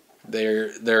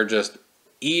 They're just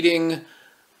eating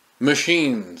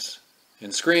machines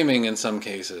and screaming in some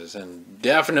cases, and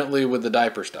definitely with the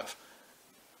diaper stuff.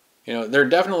 You know, they're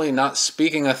definitely not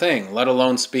speaking a thing, let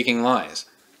alone speaking lies.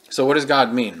 So what does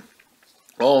God mean?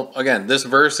 Well, again, this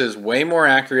verse is way more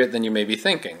accurate than you may be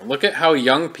thinking. Look at how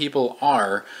young people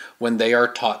are when they are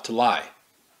taught to lie.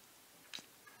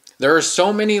 There are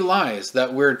so many lies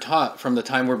that we're taught from the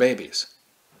time we're babies.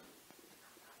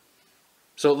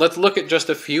 So let's look at just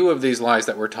a few of these lies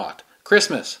that we're taught.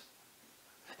 Christmas,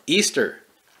 Easter,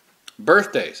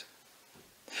 birthdays.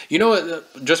 You know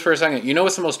what, just for a second, you know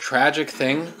what's the most tragic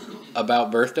thing about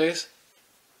birthdays?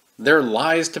 They're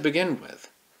lies to begin with.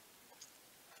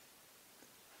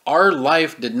 Our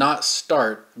life did not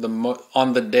start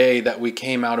on the day that we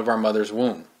came out of our mother's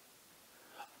womb.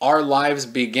 Our lives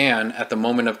began at the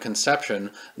moment of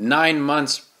conception 9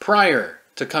 months prior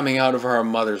to coming out of our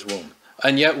mother's womb.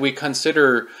 And yet we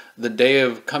consider the day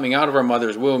of coming out of our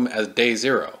mother's womb as day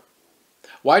zero.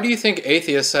 Why do you think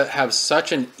atheists have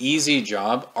such an easy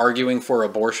job arguing for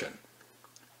abortion?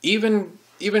 Even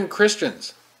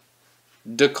Christians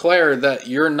declare that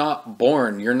you're not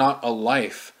born, you're not a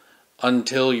life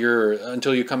until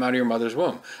you come out of your mother's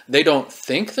womb. They don't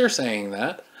think they're saying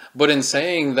that, but in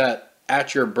saying that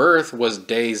at your birth was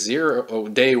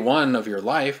day one of your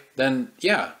life, then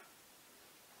yeah,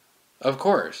 of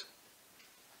course.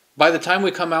 By the time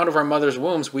we come out of our mother's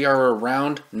wombs, we are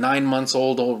around 9 months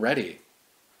old already,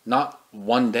 not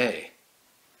one day.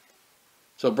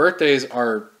 So birthdays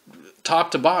are top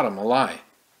to bottom a lie.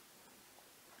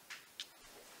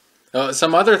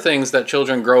 Some other things that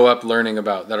children grow up learning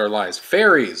about that are lies.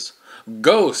 Fairies,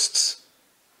 ghosts,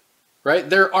 right?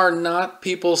 There are not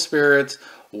people spirits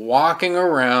walking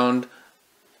around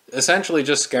essentially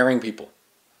just scaring people.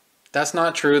 That's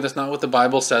not true. That's not what the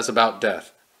Bible says about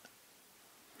death.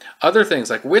 Other things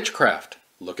like witchcraft.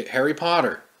 Look at Harry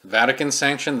Potter. Vatican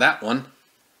sanctioned that one.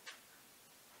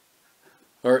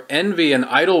 Or envy and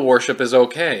idol worship is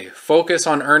okay. Focus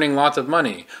on earning lots of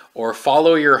money. Or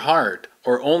follow your heart.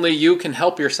 Or only you can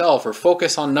help yourself. Or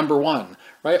focus on number one.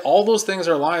 Right? All those things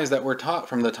are lies that we're taught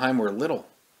from the time we're little.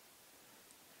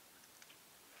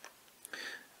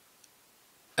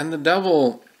 And the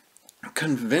devil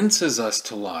convinces us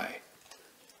to lie.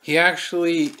 He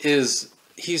actually is,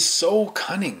 he's so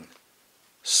cunning.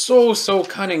 So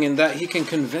cunning in that he can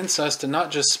convince us to not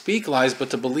just speak lies,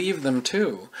 but to believe them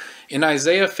too. In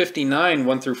Isaiah 59,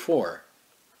 1 through 4.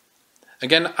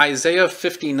 Again, Isaiah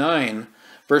 59,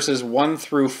 verses 1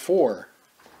 through 4.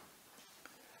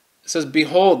 It says,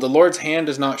 "Behold, the Lord's hand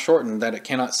is not shortened that it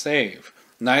cannot save,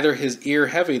 neither his ear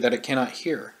heavy that it cannot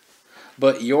hear.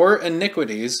 But your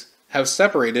iniquities have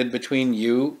separated between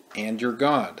you and your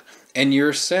God, and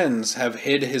your sins have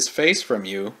hid his face from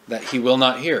you that he will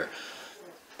not hear."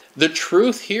 The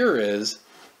truth here is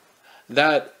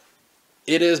that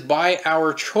it is by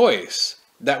our choice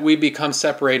that we become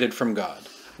separated from God.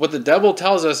 What the devil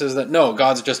tells us is that, no,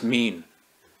 God's just mean.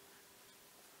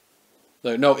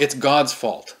 No, it's God's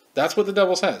fault. That's what the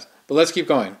devil says. But let's keep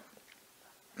going.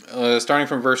 Starting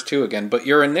from verse 2 again. "But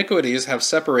your iniquities have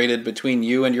separated between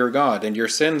you and your God, and your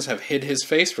sins have hid his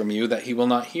face from you that he will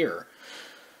not hear.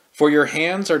 For your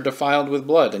hands are defiled with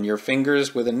blood, and your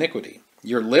fingers with iniquity.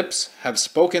 Your lips have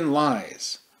spoken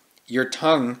lies. Your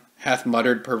tongue hath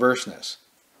muttered perverseness.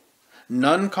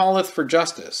 None calleth for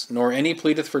justice, nor any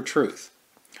pleadeth for truth.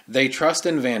 They trust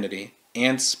in vanity,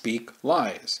 and speak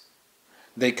lies.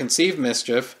 They conceive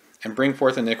mischief, and bring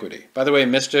forth iniquity." By the way,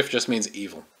 mischief just means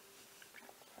evil.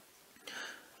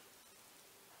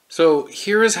 So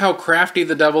here is how crafty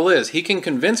the devil is. He can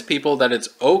convince people that it's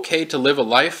okay to live a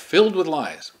life filled with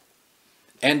lies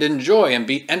and enjoy and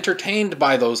be entertained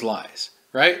by those lies,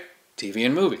 right? TV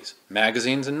and movies,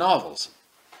 magazines and novels.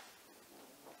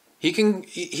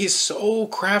 He's so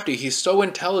crafty, he's so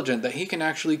intelligent that he can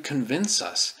actually convince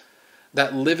us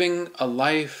that living a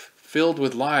life filled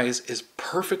with lies is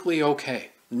perfectly okay.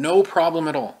 No problem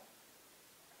at all.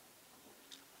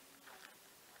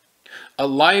 A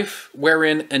life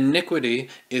wherein iniquity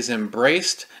is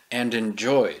embraced and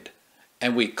enjoyed,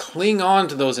 and we cling on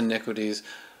to those iniquities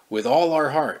with all our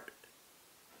heart.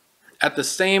 At the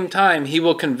same time, he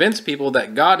will convince people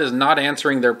that God is not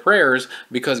answering their prayers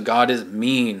because God is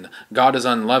mean, God is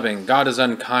unloving, God is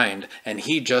unkind, and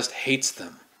he just hates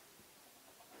them.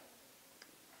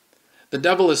 The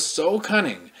devil is so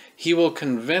cunning, he will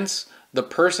convince the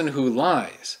person who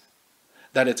lies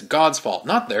that it's God's fault,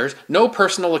 not theirs. No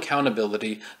personal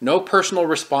accountability, no personal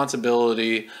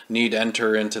responsibility need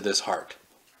enter into this heart.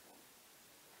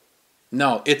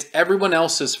 No, it's everyone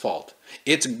else's fault.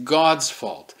 It's God's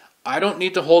fault. I don't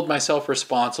need to hold myself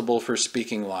responsible for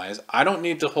speaking lies. I don't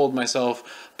need to hold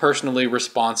myself personally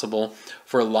responsible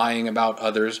for lying about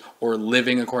others or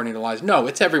living according to lies. No,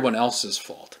 it's everyone else's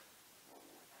fault.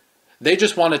 They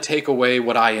just want to take away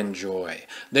what I enjoy.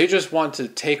 They just want to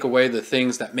take away the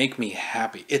things that make me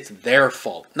happy. It's their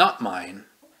fault, not mine.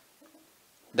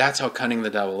 That's how cunning the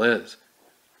devil is.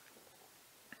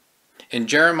 In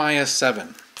Jeremiah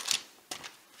 7,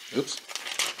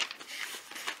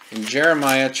 in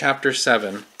Jeremiah chapter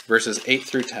 7, verses 8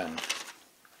 through 10.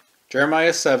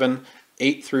 Jeremiah 7,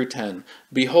 8 through 10.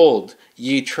 Behold,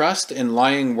 ye trust in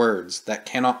lying words that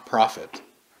cannot profit.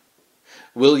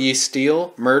 Will ye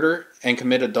steal, murder, and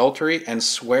commit adultery, and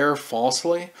swear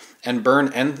falsely, and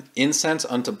burn incense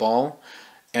unto Baal,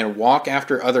 and walk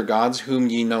after other gods whom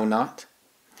ye know not?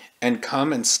 And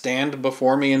come and stand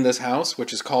before me in this house,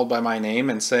 which is called by my name,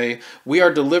 and say, we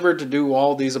are delivered to do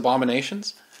all these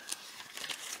abominations?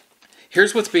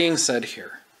 Here's what's being said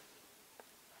here.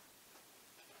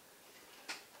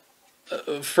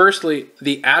 Firstly,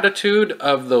 the attitude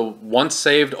of the once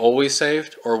saved, always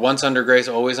saved, or once under grace,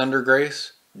 always under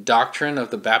grace doctrine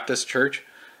of the Baptist Church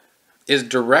is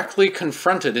directly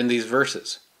confronted in these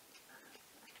verses.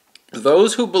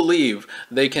 Those who believe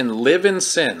they can live in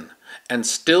sin and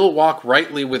still walk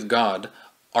rightly with God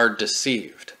are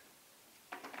deceived.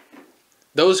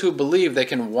 Those who believe they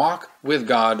can walk with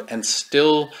God and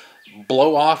still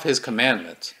blow off his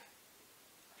commandments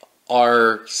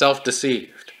are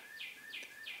self-deceived.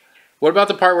 What about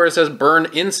the part where it says burn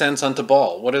incense unto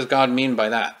Baal? What does God mean by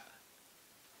that?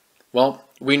 Well,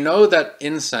 we know that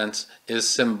incense is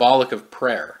symbolic of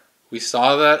prayer. We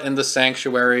saw that in the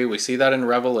sanctuary. We see that in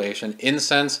Revelation.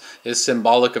 Incense is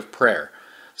symbolic of prayer.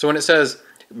 So when it says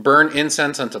burn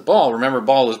incense unto Baal, remember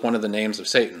Baal is one of the names of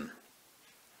Satan.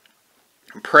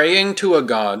 Praying to a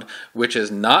God which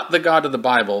is not the God of the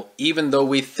Bible, even though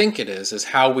we think it is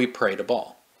how we pray to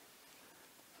Baal.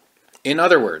 In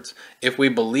other words, if we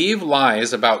believe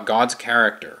lies about God's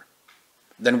character,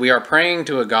 then we are praying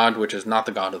to a God which is not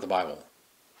the God of the Bible.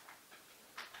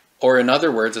 Or in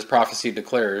other words, as prophecy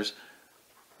declares,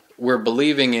 we're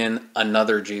believing in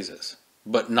another Jesus,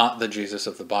 but not the Jesus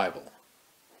of the Bible.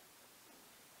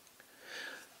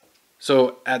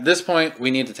 So at this point,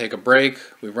 we need to take a break.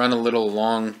 We've run a little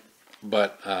long,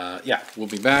 but yeah, we'll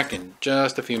be back in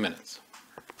just a few minutes.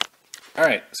 All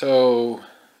right, so,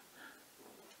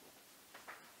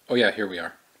 oh yeah, here we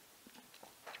are.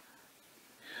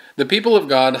 The people of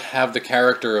God have the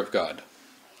character of God.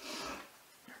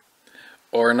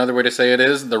 Or another way to say it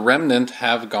is, the remnant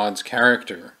have God's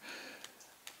character.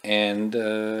 And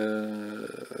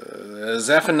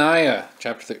Zephaniah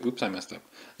chapter 3, oops, I messed up.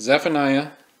 Zephaniah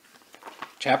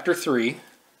chapter 3.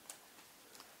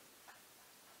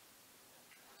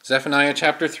 Zephaniah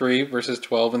chapter 3, verses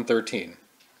 12 and 13.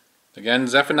 Again,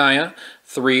 Zephaniah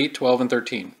 3, 12 and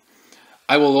 13.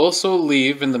 I will also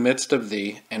leave in the midst of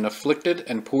thee an afflicted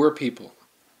and poor people,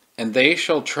 and they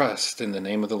shall trust in the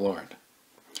name of the Lord.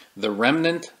 The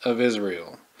remnant of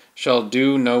Israel shall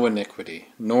do no iniquity,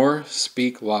 nor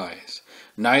speak lies,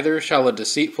 neither shall a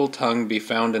deceitful tongue be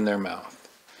found in their mouth.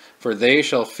 For they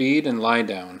shall feed and lie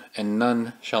down, and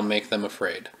none shall make them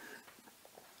afraid.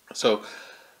 So,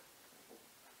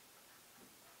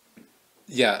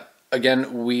 yeah,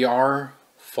 again, we are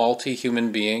faulty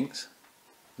human beings.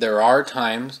 There are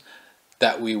times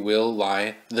that we will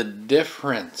lie. The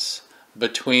difference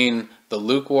between the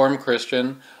lukewarm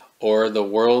Christian or the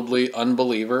worldly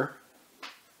unbeliever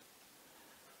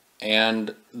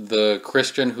and the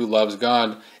Christian who loves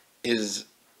God is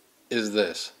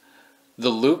this. The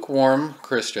lukewarm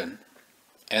Christian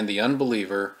and the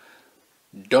unbeliever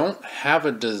don't have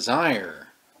a desire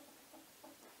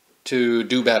to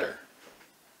do better.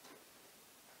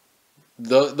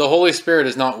 The Holy Spirit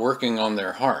is not working on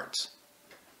their hearts.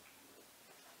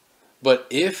 But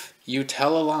if you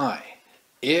tell a lie,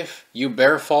 if you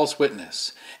bear false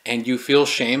witness, and you feel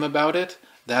shame about it,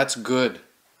 that's good.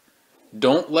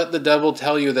 Don't let the devil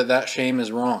tell you that that shame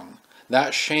is wrong.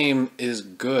 That shame is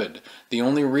good. The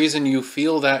only reason you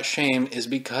feel that shame is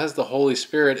because the Holy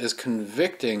Spirit is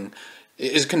convicting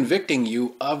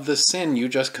you of the sin you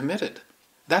just committed.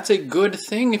 That's a good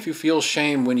thing if you feel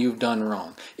shame when you've done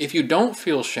wrong. If you don't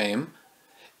feel shame,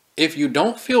 if you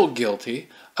don't feel guilty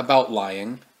about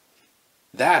lying,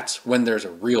 that's when there's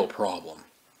a real problem.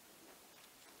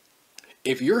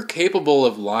 If you're capable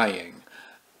of lying,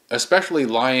 especially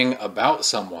lying about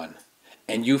someone,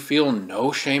 and you feel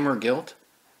no shame or guilt,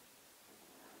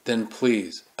 then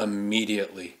please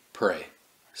immediately pray.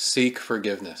 Seek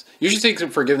forgiveness. You should seek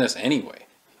forgiveness anyway.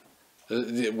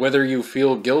 Whether you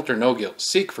feel guilt or no guilt,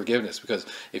 seek forgiveness, because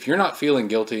if you're not feeling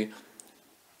guilty,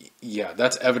 yeah,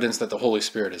 that's evidence that the Holy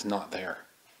Spirit is not there.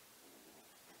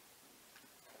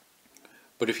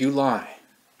 But if you lie,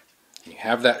 and you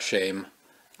have that shame,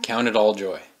 count it all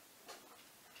joy.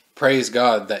 Praise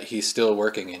God that He's still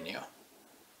working in you.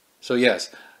 So yes,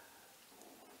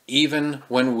 even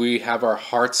when we have our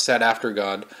hearts set after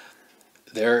God,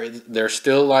 there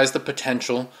still lies the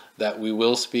potential that we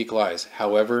will speak lies.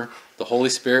 However, the Holy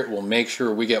Spirit will make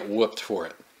sure we get whooped for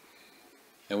it.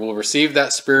 And we'll receive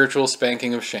that spiritual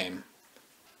spanking of shame.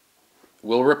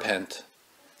 We'll repent,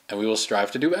 and we will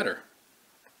strive to do better.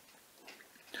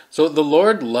 So the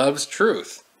Lord loves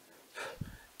truth.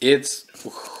 It's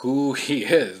who He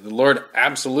is. The Lord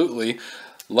absolutely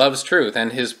loves truth,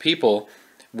 and His people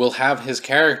will have His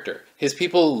character. His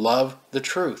people love the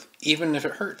truth, even if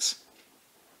it hurts.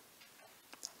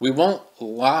 We won't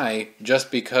lie just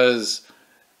because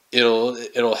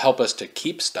it'll help us to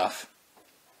keep stuff.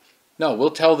 No,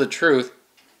 we'll tell the truth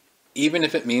even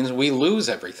if it means we lose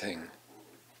everything.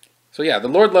 So yeah, the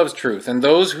Lord loves truth, and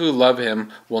those who love Him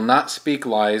will not speak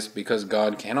lies because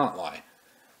God cannot lie.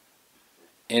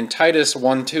 In Titus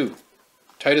 1:2,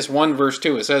 Titus 1 verse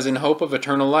 2, it says, "In hope of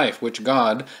eternal life, which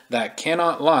God, that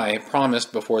cannot lie,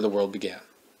 promised before the world began."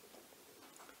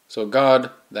 So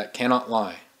God, that cannot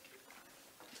lie.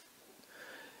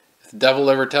 If the devil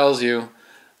ever tells you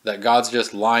that God's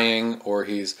just lying, or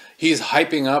he's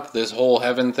hyping up this whole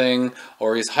heaven thing,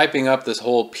 or he's hyping up this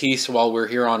whole peace while we're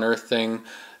here on earth thing,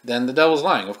 then the devil's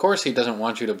lying. Of course he doesn't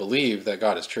want you to believe that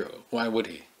God is true. Why would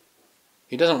he?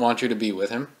 He doesn't want you to be with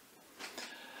Him.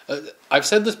 I've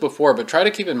said this before, but try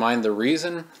to keep in mind the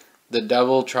reason the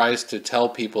devil tries to tell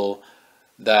people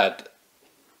that,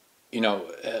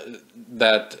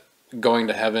 that going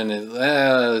to heaven is,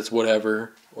 it's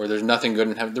whatever, or there's nothing good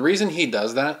in heaven. The reason he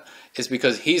does that is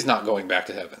because he's not going back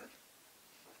to heaven.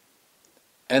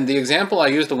 And the example I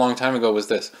used a long time ago was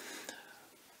this.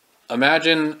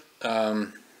 Imagine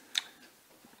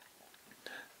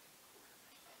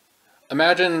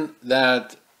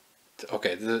that.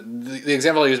 Okay, the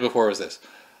example I used before was this.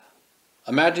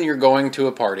 Imagine you're going to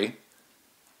a party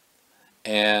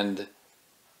and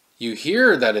you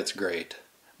hear that it's great,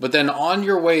 but then on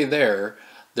your way there,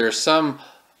 there's some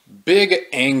big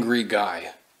angry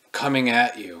guy coming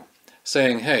at you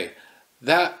saying, "Hey,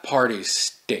 that party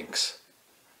stinks.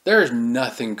 There's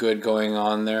nothing good going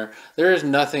on there. There is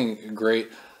nothing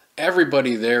great.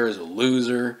 Everybody there is a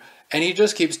loser." And he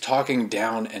just keeps talking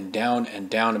down and down and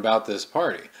down about this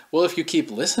party. Well, if you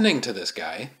keep listening to this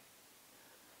guy,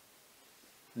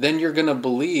 then you're going to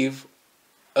believe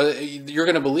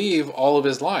all of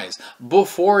his lies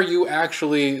before you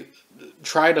actually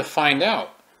try to find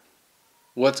out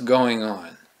what's going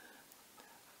on.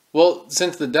 Well,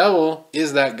 since the devil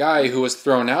is that guy who was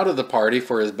thrown out of the party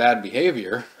for his bad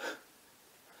behavior,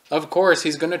 of course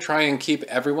he's going to try and keep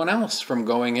everyone else from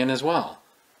going in as well.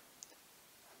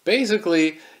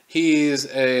 Basically, he's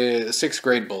a 6th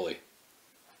grade bully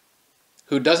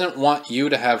who doesn't want you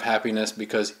to have happiness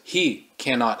because he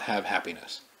cannot have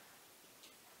happiness.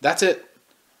 That's it.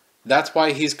 That's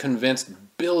why he's convinced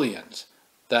billions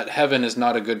that heaven is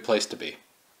not a good place to be.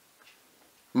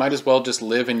 Might as well just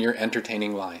live in your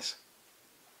entertaining lies.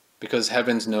 Because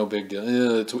heaven's no big deal.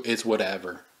 It's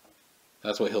whatever.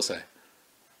 That's what he'll say.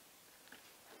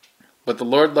 But the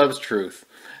Lord loves truth,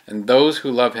 and those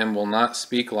who love Him will not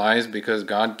speak lies because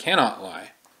God cannot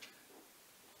lie.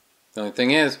 The only thing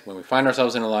is, when we find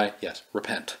ourselves in a lie, yes,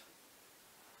 repent.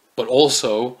 But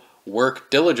also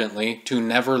work diligently to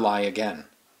never lie again.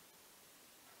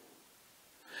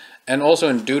 And also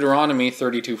in Deuteronomy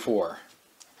 32:4.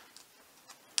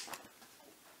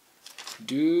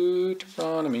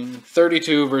 Deuteronomy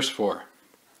 32 verse 4.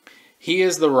 "He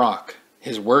is the rock,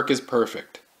 His work is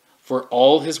perfect, for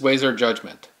all His ways are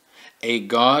judgment, a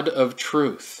God of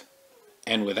truth,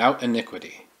 and without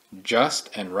iniquity. Just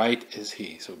and right is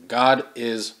He." So God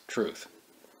is truth.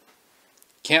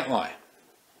 Can't lie.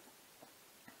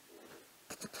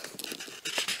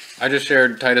 I just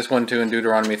shared Titus 1:2 and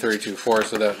Deuteronomy 32:4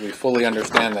 so that we fully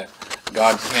understand that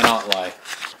God cannot lie,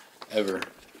 ever.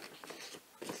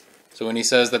 So when he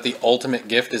says that the ultimate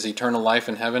gift is eternal life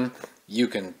in heaven, you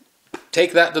can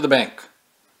take that to the bank.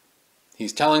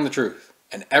 He's telling the truth,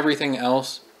 and everything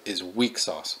else is weak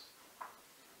sauce.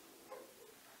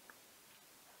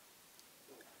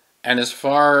 And as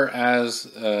far as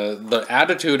the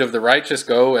attitude of the righteous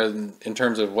go in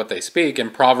terms of what they speak,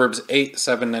 in Proverbs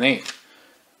 8:7 and 8.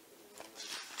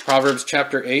 Proverbs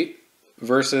chapter 8,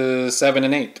 verses 7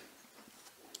 and 8.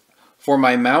 For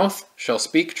my mouth shall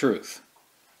speak truth,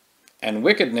 and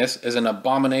wickedness is an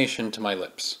abomination to my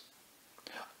lips.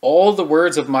 All the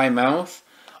words of my mouth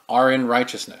are in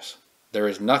righteousness. There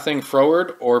is nothing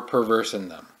froward or perverse in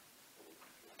them.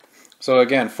 So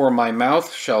again, for my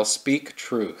mouth shall speak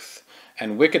truth,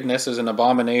 and wickedness is an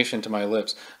abomination to my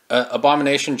lips.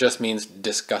 Abomination just means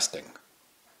disgusting.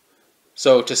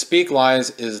 So to speak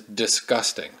lies is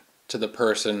disgusting to the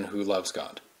person who loves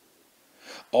God.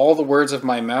 All the words of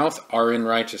my mouth are in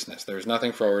righteousness. There is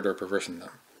nothing froward or perverse in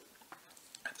them.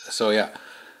 So yeah,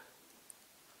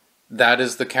 that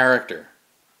is the character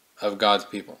of God's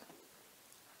people.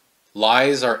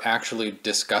 Lies are actually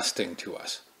disgusting to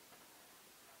us.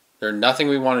 They're nothing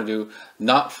we want to do,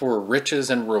 not for riches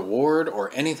and reward or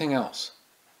anything else.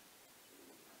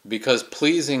 Because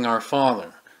pleasing our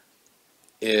Father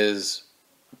is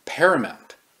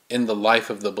paramount in the life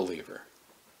of the believer.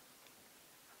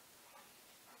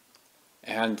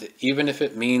 And even if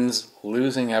it means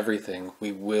losing everything,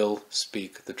 we will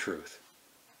speak the truth.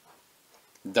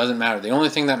 It doesn't matter. The only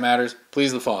thing that matters,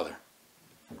 please the Father.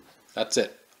 That's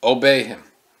it. Obey Him.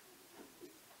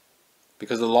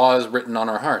 Because the law is written on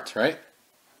our hearts, right?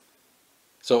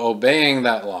 So obeying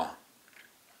that law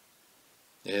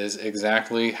is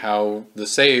exactly how the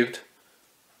saved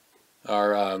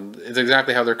are, it's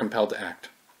exactly how they're compelled to act.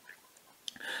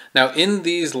 Now, in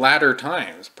these latter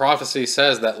times, prophecy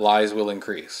says that lies will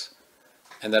increase.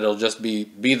 And that it'll just be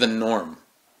the norm.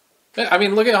 I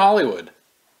mean, look at Hollywood.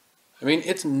 I mean,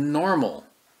 it's normal.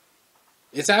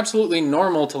 It's absolutely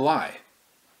normal to lie.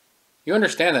 You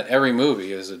understand that every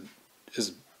movie is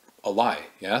a lie,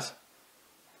 yes?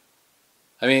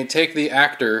 I mean, take the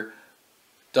actor,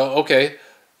 take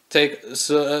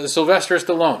Sylvester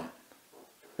Stallone.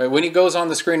 Right? When he goes on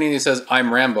the screen and he says,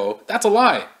 I'm Rambo, that's a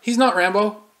lie. He's not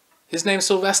Rambo. His name's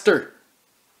Sylvester.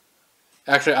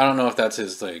 Actually, I don't know if that's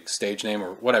his stage name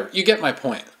or whatever. You get my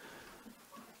point.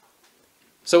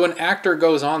 So an actor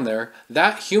goes on there,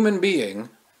 that human being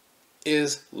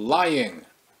is lying.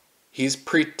 He's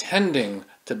pretending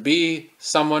to be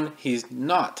someone he's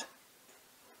not.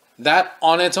 That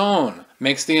on its own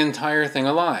makes the entire thing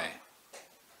a lie.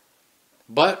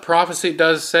 But prophecy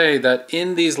does say that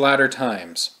in these latter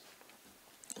times,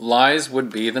 lies would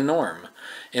be the norm.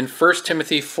 In 1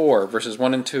 Timothy 4, verses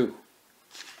 1 and 2.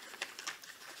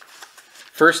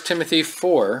 1 Timothy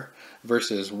 4,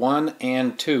 verses 1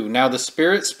 and 2. Now the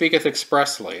Spirit speaketh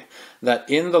expressly, that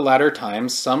in the latter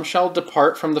times some shall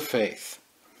depart from the faith.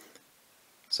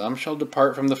 Some shall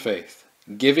depart from the faith,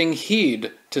 giving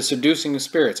heed to seducing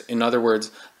spirits. In other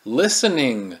words,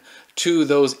 listening to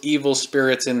those evil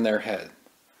spirits in their head.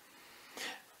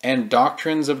 And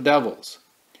doctrines of devils,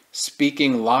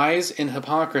 speaking lies in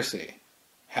hypocrisy,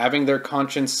 having their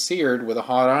conscience seared with a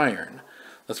hot iron.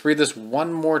 Let's read this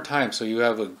one more time so you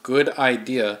have a good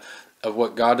idea of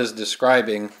what God is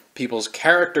describing people's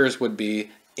characters would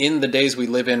be in the days we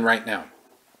live in right now.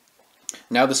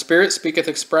 Now the Spirit speaketh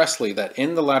expressly that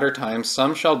in the latter times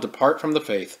some shall depart from the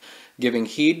faith, giving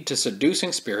heed to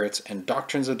seducing spirits and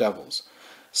doctrines of devils,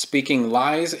 speaking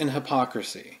lies in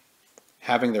hypocrisy,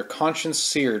 having their conscience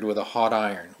seared with a hot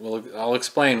iron. Well, I'll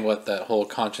explain what that whole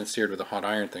conscience seared with a hot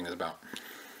iron thing is about.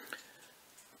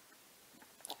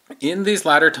 In these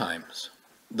latter times,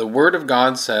 the Word of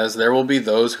God says there will be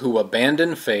those who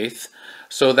abandon faith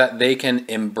so that they can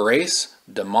embrace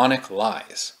demonic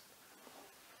lies.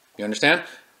 You understand?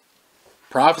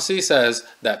 Prophecy says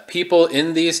that people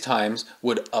in these times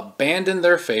would abandon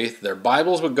their faith, their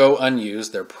Bibles would go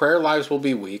unused, their prayer lives will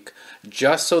be weak,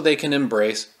 just so they can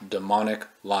embrace demonic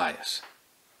lies.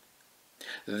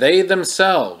 They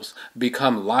themselves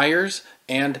become liars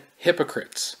and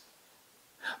hypocrites.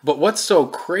 But what's so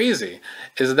crazy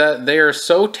is that they are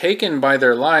so taken by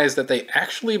their lies that they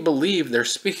actually believe they're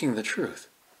speaking the truth.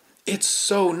 It's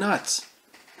so nuts.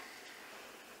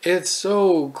 It's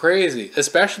so crazy,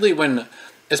 especially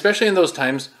in those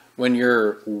times when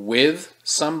you're with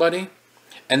somebody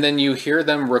and then you hear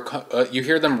them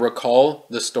recall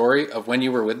the story of when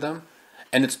you were with them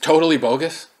and it's totally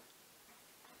bogus.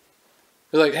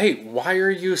 You're like, hey, why are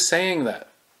you saying that?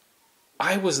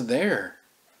 I was there.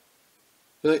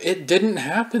 It didn't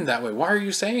happen that way. Why are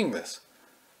you saying this?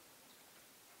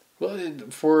 Well,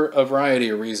 for a variety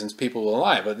of reasons, people will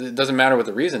lie, but it doesn't matter what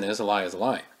the reason is. A lie is a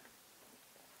lie.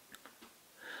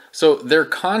 So their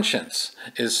conscience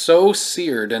is so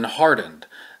seared and hardened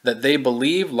that they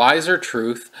believe lies are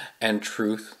truth and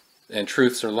truths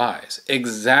are lies.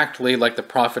 Exactly like the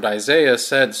prophet Isaiah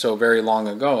said so very long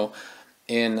ago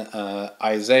in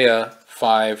Isaiah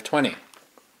 5:20.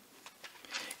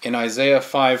 In Isaiah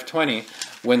 5:20,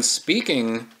 when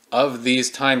speaking of these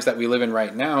times that we live in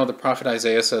right now, the prophet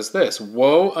Isaiah says this: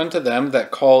 "Woe unto them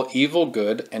that call evil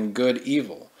good and good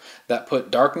evil, that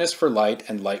put darkness for light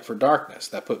and light for darkness,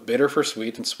 that put bitter for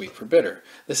sweet and sweet for bitter."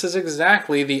 This is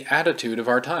exactly the attitude of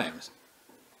our times.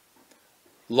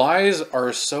 Lies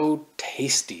are so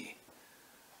tasty.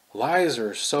 Lies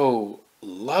are so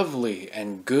lovely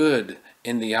and good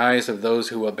in the eyes of those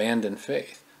who abandon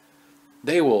faith.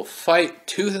 They will fight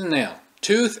tooth and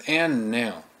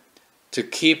nail, to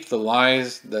keep the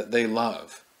lies that they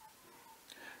love.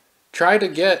 Try to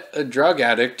get a drug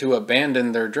addict to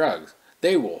abandon their drugs.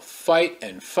 They will fight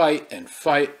and fight and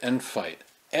fight and fight.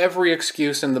 Every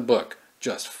excuse in the book,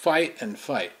 just fight and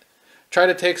fight. Try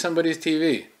to take somebody's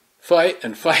TV. Fight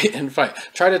and fight and fight.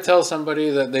 Try to tell somebody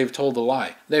that they've told a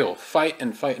lie. They will fight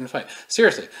and fight and fight.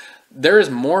 Seriously, there is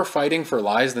more fighting for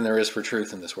lies than there is for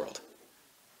truth in this world.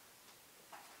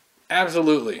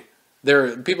 Absolutely.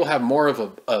 People have more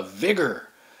of a vigor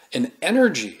and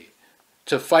energy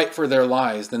to fight for their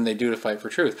lies than they do to fight for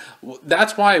truth.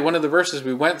 That's why one of the verses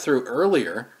we went through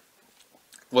earlier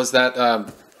was that...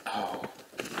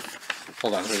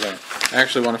 hold on a second. I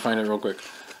actually want to find it real quick.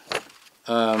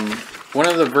 One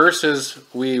of the verses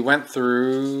we went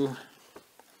through...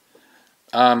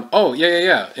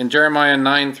 In Jeremiah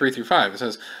 9:3-5, it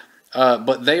says,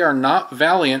 "But they are not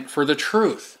valiant for the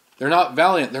truth." They're not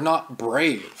valiant. They're not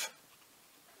brave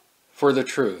for the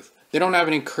truth. They don't have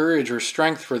any courage or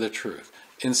strength for the truth.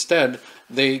 Instead,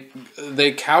 they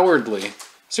cowardly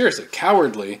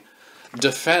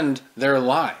defend their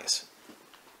lies.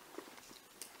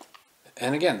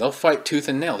 And again, they'll fight tooth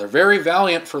and nail. They're very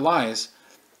valiant for lies,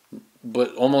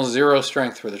 but almost zero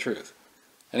strength for the truth.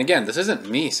 And again, this isn't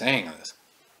me saying this.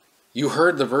 You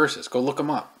heard the verses. Go look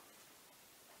them up.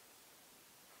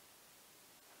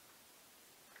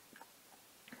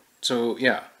 So,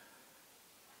 yeah.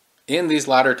 In these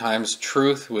latter times,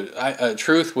 truth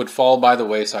would fall by the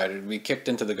wayside. It would be kicked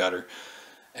into the gutter,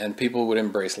 and people would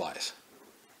embrace lies.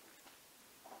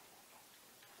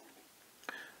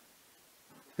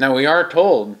 Now, we are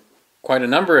told quite a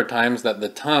number of times that the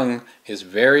tongue is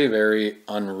very, very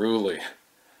unruly,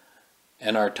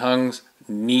 and our tongues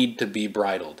need to be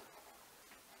bridled.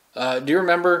 Do you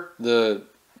remember the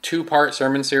two-part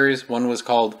sermon series? One was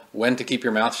called "When to Keep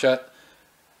Your Mouth Shut,"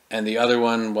 and the other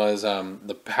one was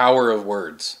The Power of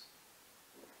Words.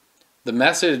 The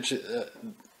message,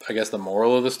 I guess the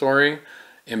moral of the story,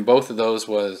 in both of those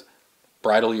was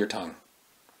bridle your tongue.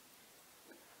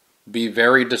 Be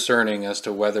very discerning as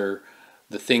to whether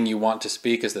the thing you want to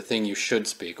speak is the thing you should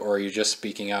speak, or are you just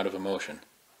speaking out of emotion.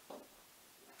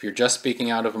 If you're just speaking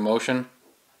out of emotion,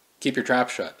 keep your trap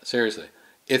shut. Seriously.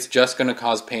 It's just going to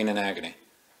cause pain and agony.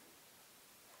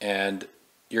 And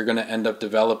you're going to end up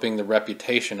developing the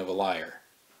reputation of a liar.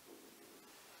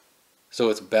 So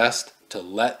it's best to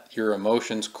let your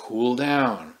emotions cool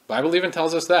down. The Bible even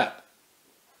tells us that.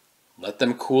 Let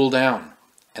them cool down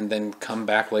and then come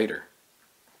back later.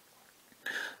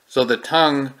 So the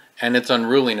tongue and its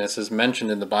unruliness is mentioned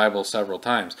in the Bible several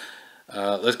times.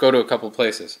 Let's go to a couple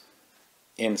places.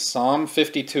 In Psalm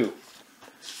 52.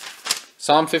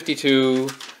 Psalm 52,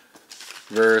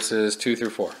 verses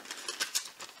 2-4.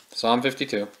 Psalm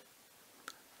 52,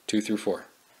 2-4.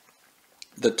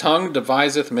 "The tongue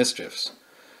deviseth mischiefs,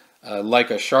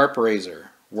 like a sharp razor,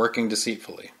 working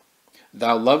deceitfully.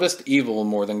 Thou lovest evil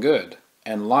more than good,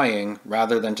 and lying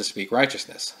rather than to speak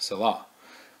righteousness." Selah.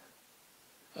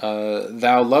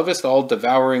 "Thou lovest all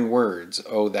devouring words,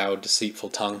 O thou deceitful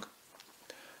tongue."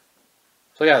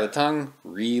 So yeah, the tongue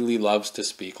really loves to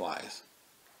speak lies.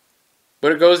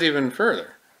 But it goes even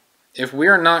further. If we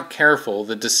are not careful,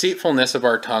 the deceitfulness of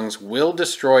our tongues will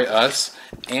destroy us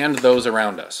and those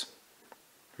around us.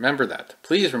 Remember that.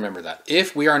 Please remember that.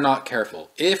 If we are not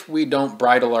careful, if we don't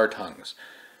bridle our tongues,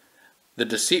 the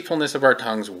deceitfulness of our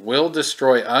tongues will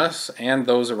destroy us and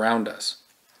those around us,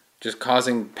 just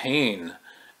causing pain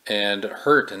and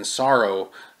hurt and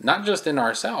sorrow, not just in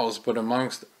ourselves, but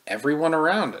amongst everyone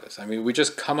around us. I mean, we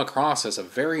just come across as a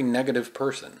very negative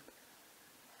person.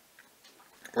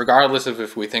 Regardless of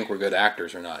if we think we're good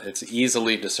actors or not, it's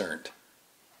easily discerned.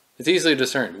 It's easily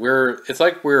discerned. It's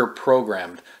like we're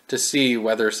programmed to see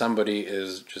whether somebody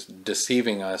is just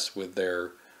deceiving us with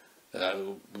their,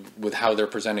 with how they're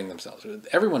presenting themselves.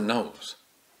 Everyone knows.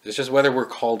 It's just whether we're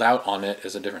called out on it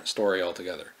is a different story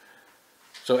altogether.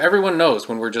 So everyone knows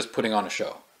when we're just putting on a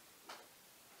show.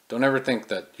 Don't ever think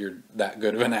that you're that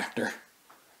good of an actor.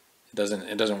 It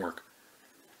doesn't work.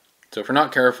 So if we're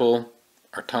not careful,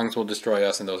 our tongues will destroy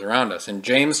us and those around us. In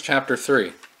James chapter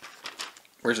 3,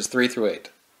 verses 3 through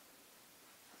 8.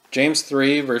 James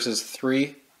 3, verses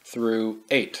 3 through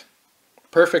 8.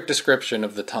 Perfect description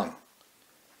of the tongue.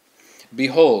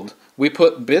 Behold, we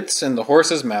put bits in the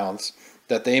horses' mouths,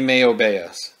 that they may obey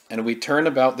us, and we turn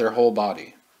about their whole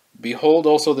body. Behold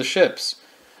also the ships,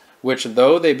 which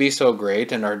though they be so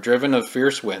great, and are driven of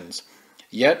fierce winds,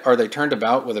 yet are they turned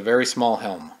about with a very small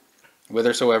helm,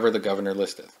 whithersoever the governor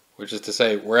listeth. Which is to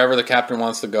say, wherever the captain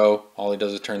wants to go, all he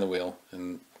does is turn the wheel,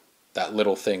 and that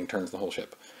little thing turns the whole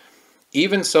ship.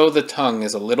 Even so the tongue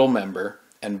is a little member,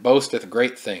 and boasteth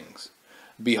great things.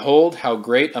 Behold, how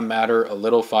great a matter a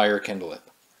little fire kindleth.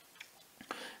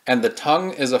 And the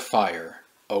tongue is a fire,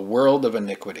 a world of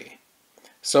iniquity.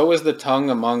 So is the tongue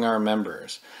among our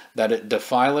members, that it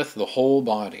defileth the whole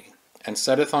body, and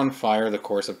setteth on fire the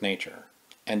course of nature,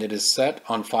 and it is set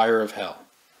on fire of hell.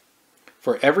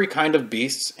 For every kind of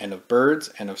beasts, and of birds,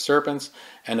 and of serpents,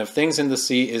 and of things in the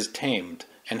sea is tamed,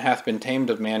 and hath been tamed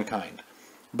of mankind.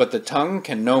 But the tongue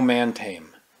can no man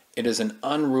tame. It is an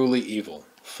unruly evil,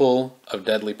 full of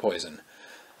deadly poison.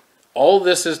 All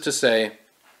this is to say,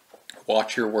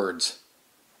 watch your words.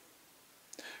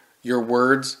 Your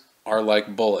words are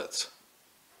like bullets.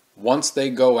 Once they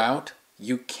go out,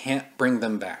 you can't bring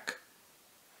them back.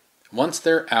 Once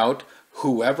they're out,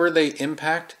 whoever they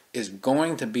impact is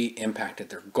going to be impacted.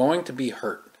 They're going to be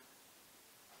hurt.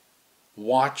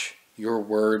 Watch your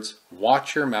words,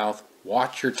 watch your mouth,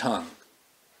 watch your tongue.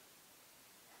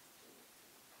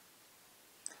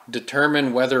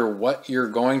 Determine whether what you're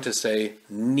going to say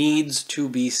needs to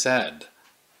be said.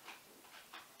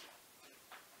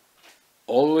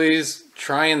 Always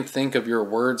try and think of your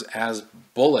words as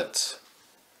bullets.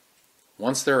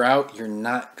 Once they're out, you're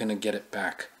not going to get it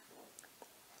back.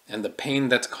 And the pain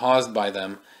that's caused by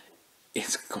them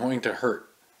is going to hurt.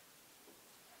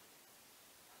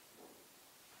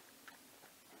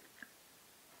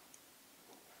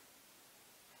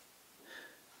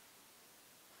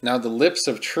 Now the lips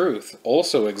of truth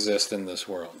also exist in this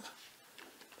world.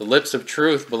 The lips of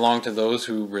truth belong to those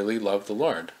who really love the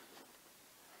Lord.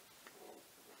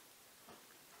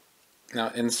 Now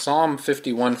in Psalm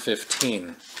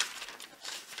 51:15,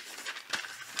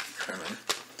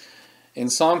 in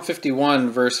Psalm 51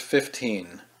 verse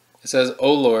 15, it says,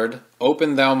 O Lord,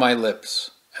 open thou my lips,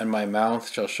 and my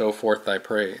mouth shall show forth thy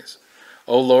praise.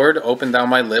 O Lord, open thou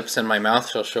my lips, and my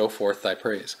mouth shall show forth thy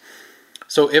praise.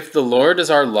 So if the Lord is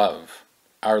our love,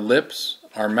 our lips,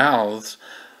 our mouths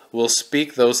will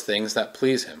speak those things that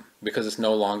please him, because it's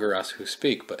no longer us who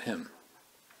speak, but him.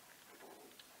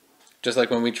 Just like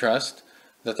when we trust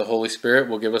that the Holy Spirit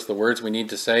will give us the words we need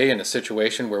to say in a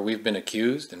situation where we've been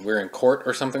accused and we're in court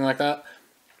or something like that,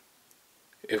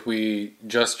 if we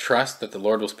just trust that the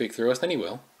Lord will speak through us, then he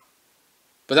will.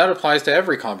 But that applies to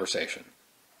every conversation.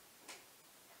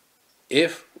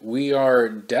 If we are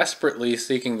desperately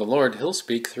seeking the Lord, he'll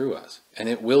speak through us, and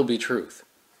it will be truth.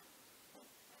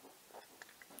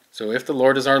 So if the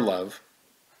Lord is our love,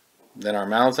 then our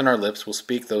mouths and our lips will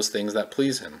speak those things that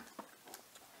please him.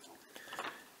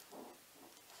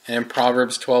 And in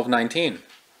Proverbs 12:19,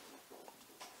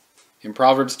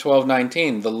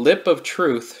 the lip of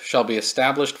truth shall be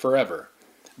established forever,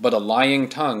 but a lying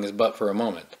tongue is but for a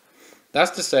moment.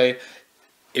 That's to say,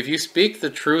 if you speak the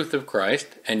truth of Christ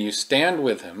and you stand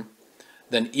with him,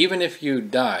 then even if you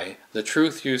die, the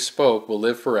truth you spoke will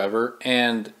live forever.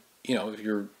 And, if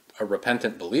you're a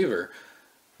repentant believer,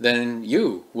 then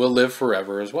you will live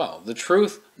forever as well. The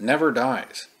truth never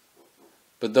dies.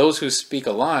 But those who speak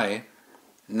a lie,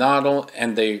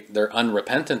 and they're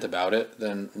unrepentant about it,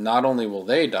 then not only will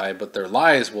they die, but their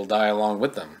lies will die along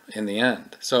with them in the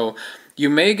end. So you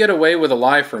may get away with a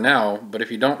lie for now, but if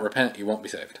you don't repent, you won't be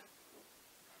saved.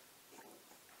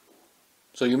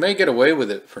 So you may get away with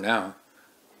it for now.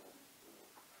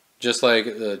 Just like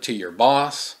to your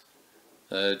boss,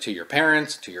 to your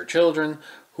parents, to your children,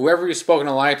 whoever you've spoken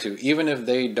a lie to, even if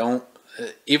they don't,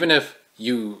 even if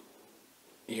you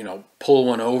pull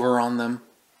one over on them.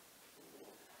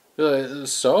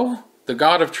 So, the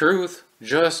God of truth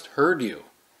just heard you.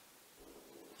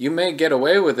 You may get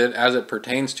away with it as it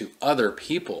pertains to other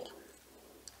people,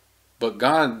 but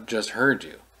God just heard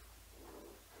you.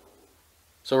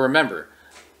 So remember,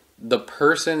 the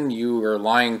person you are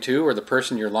lying to or the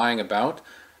person you're lying about,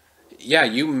 yeah,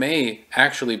 you may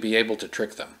actually be able to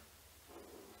trick them.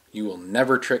 You will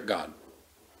never trick God.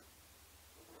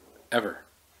 Ever.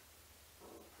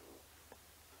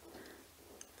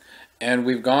 And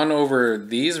we've gone over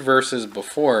these verses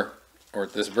before, or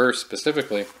this verse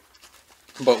specifically,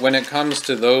 but when it comes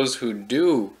to those who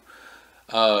do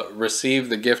receive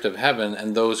the gift of heaven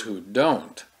and those who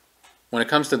don't, when it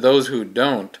comes to those who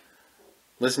don't,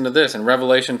 listen to this in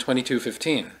Revelation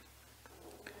 22:15.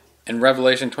 In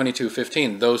Revelation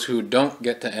 22:15, those who don't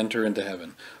get to enter into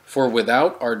heaven. For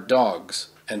without are dogs,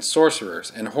 and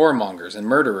sorcerers, and whoremongers, and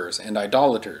murderers, and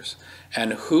idolaters,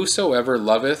 and whosoever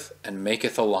loveth and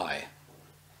maketh a lie.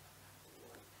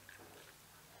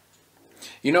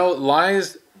 You know,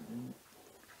 lies,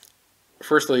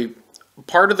 firstly,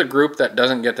 part of the group that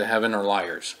doesn't get to heaven are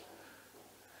liars.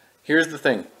 Here's the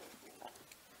thing.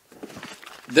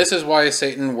 This is why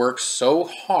Satan works so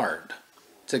hard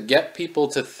to get people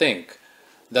to think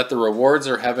that the rewards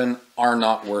of heaven are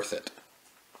not worth it.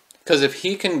 Because if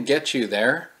he can get you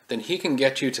there, then he can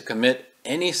get you to commit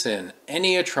any sin,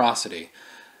 any atrocity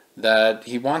that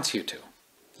he wants you to.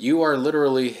 You are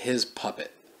literally his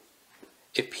puppet.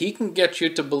 If he can get you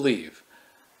to believe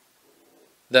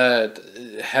that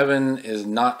heaven is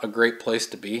not a great place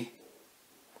to be,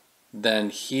 then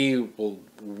he will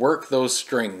work those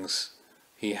strings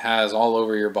he has all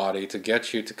over your body to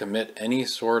get you to commit any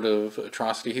sort of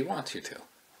atrocity he wants you to.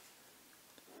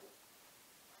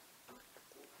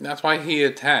 And that's why he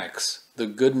attacks the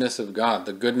goodness of God,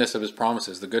 the goodness of his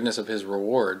promises, the goodness of his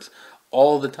rewards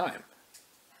all the time.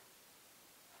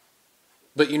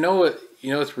 But you know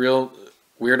what's real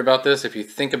weird about this, if you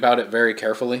think about it very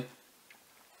carefully?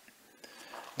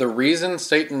 The reason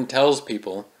Satan tells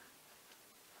people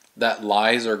that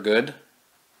lies are good,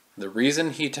 the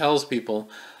reason he tells people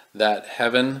that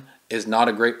heaven is not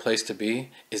a great place to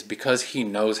be, is because he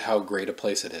knows how great a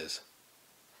place it is.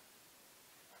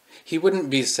 He wouldn't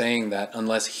be saying that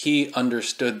unless he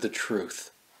understood the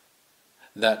truth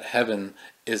that heaven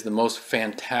is the most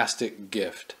fantastic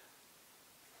gift.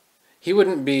 He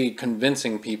wouldn't be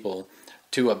convincing people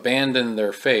to abandon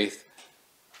their faith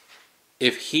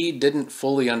if he didn't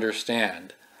fully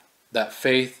understand that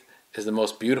faith is the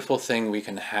most beautiful thing we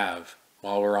can have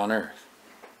while we're on earth.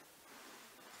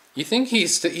 You think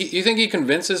he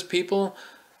convinces people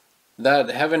that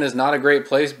heaven is not a great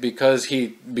place because he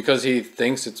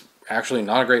thinks it's actually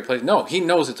not a great place? No, he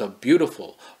knows it's a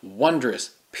beautiful,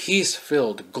 wondrous,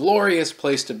 peace-filled, glorious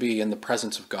place to be in the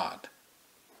presence of God.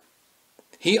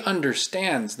 He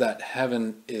understands that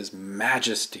heaven is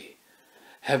majesty.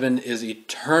 Heaven is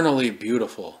eternally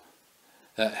beautiful.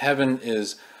 That heaven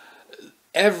is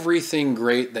everything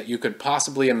great that you could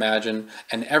possibly imagine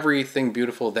and everything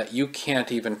beautiful that you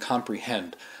can't even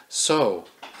comprehend. So,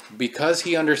 because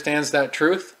he understands that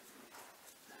truth,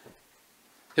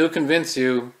 he'll convince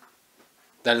you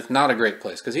that it's not a great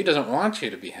place because he doesn't want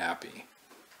you to be happy.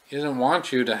 He doesn't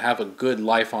want you to have a good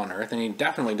life on earth, and he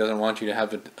definitely doesn't want you to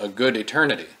have a good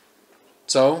eternity.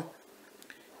 So,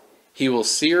 he will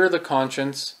sear the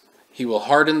conscience, he will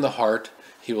harden the heart,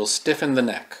 he will stiffen the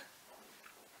neck.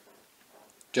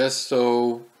 Just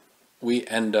so we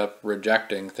end up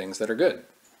rejecting things that are good.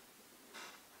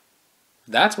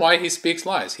 That's why he speaks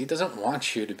lies. He doesn't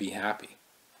want you to be happy.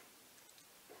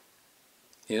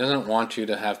 He doesn't want you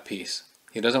to have peace.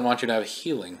 He doesn't want you to have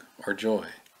healing or joy.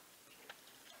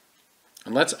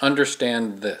 And let's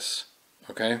understand this,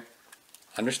 okay?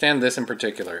 Understand this in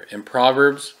particular. In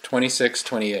Proverbs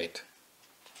 26:28.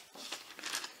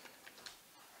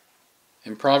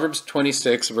 In Proverbs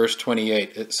 26, verse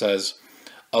 28, it says,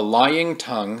 "A lying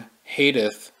tongue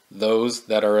hateth those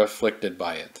that are afflicted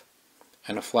by it,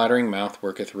 and a flattering mouth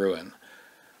worketh ruin."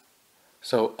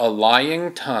 So, a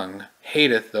lying tongue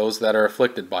hateth those that are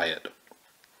afflicted by it.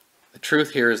 The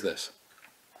truth here is this.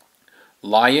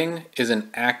 Lying is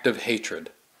an act of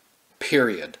hatred,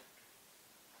 period.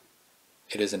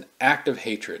 It is an act of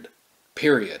hatred,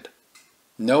 period.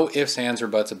 No ifs, ands, or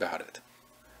buts about it.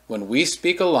 When we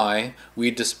speak a lie, we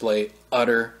display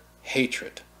utter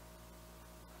hatred.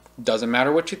 Doesn't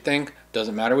matter what you think,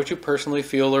 doesn't matter what you personally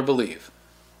feel or believe.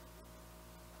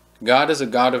 God is a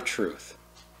God of truth.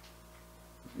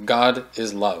 God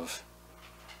is love.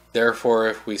 Therefore,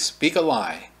 if we speak a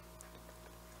lie,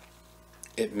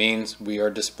 it means we are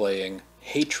displaying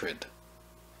hatred.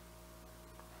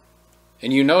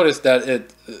 And you notice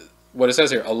that what it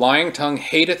says here, a lying tongue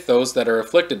hateth those that are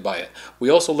afflicted by it. We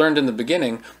also learned in the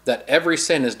beginning that every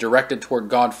sin is directed toward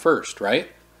God first,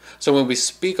 right? So when we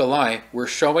speak a lie, we're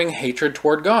showing hatred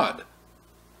toward God.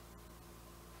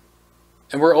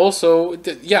 And we're also,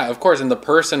 yeah, of course, in the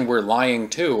person we're lying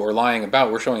to or lying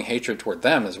about, we're showing hatred toward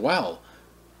them as well.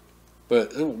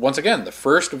 But once again, the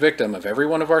first victim of every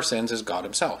one of our sins is God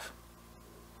himself.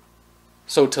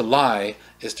 So to lie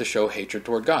is to show hatred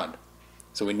toward God.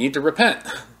 So we need to repent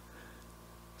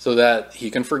so that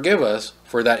he can forgive us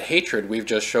for that hatred we've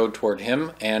just showed toward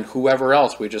him and whoever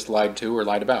else we just lied to or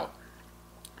lied about.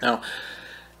 Now,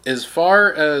 as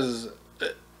far as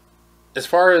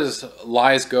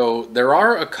lies go, there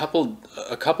are a couple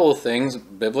of things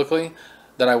biblically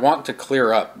that I want to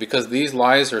clear up, because these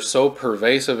lies are so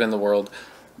pervasive in the world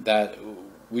that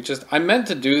I meant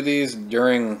to do these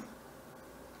during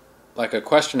like a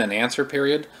question and answer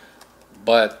period,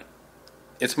 but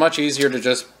it's much easier to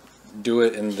just do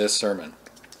it in this sermon.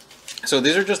 So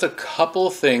these are just a couple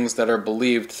things that are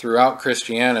believed throughout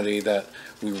Christianity that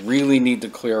we really need to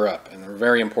clear up, and they're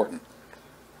very important.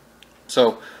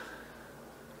 So,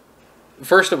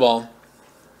 first of all,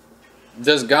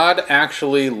 does God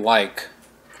actually like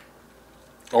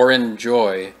or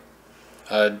enjoy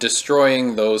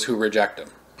destroying those who reject him?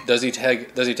 Does he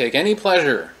take any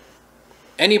pleasure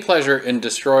in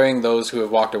destroying those who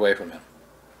have walked away from him?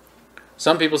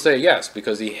 Some people say yes,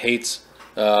 because he hates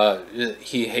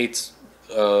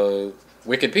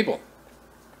wicked people.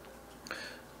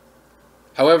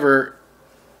 However,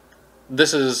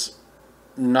 this is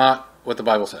not what the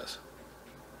Bible says.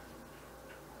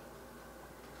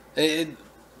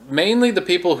 Mainly the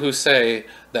people who say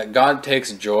that God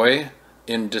takes joy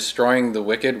in destroying the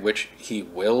wicked, which he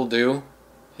will do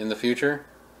in the future.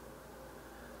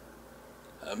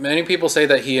 Many people say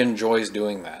that he enjoys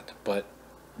doing that, but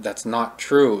that's not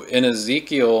true. In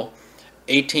Ezekiel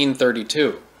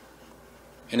 18:32,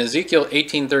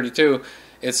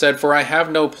 it said, "For I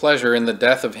have no pleasure in the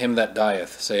death of him that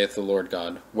dieth, saith the Lord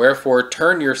God. Wherefore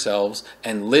turn yourselves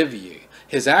and live ye."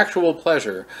 His actual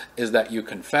pleasure is that you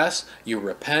confess, you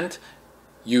repent,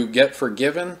 you get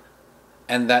forgiven,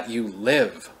 and that you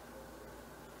live.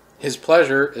 His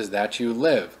pleasure is that you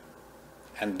live.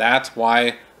 And that's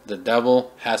why the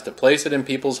devil has to place it in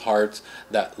people's hearts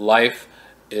that life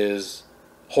is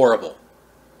horrible.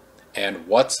 And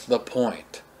what's the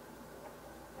point?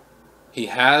 He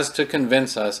has to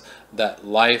convince us that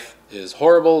life is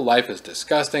horrible, life is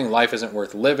disgusting, life isn't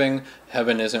worth living,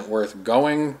 heaven isn't worth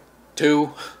going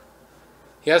to.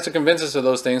 He has to convince us of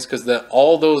those things, because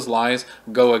all those lies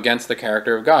go against the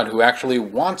character of God, who actually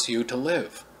wants you to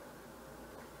live.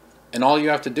 And all you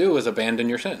have to do is abandon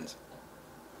your sins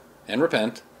and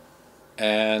repent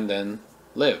and then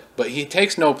live. But he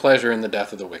takes no pleasure in the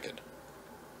death of the wicked.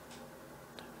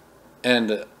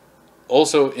 And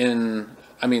also in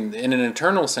an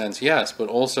eternal sense, yes, but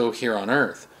also here on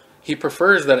earth. He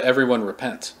prefers that everyone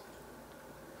repents,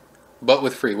 but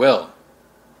with free will,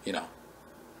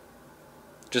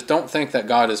 Just don't think that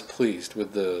God is pleased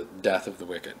with the death of the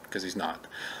wicked, because he's not.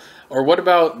 Or what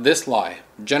about this lie?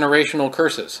 Generational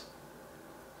curses.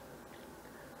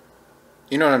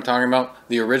 You know what I'm talking about?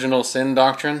 The original sin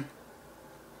doctrine?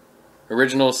 The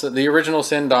original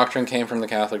sin doctrine came from the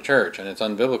Catholic Church, and it's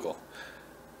unbiblical.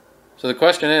 So the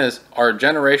question is, are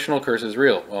generational curses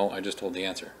real? Well, I just told the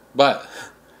answer. But,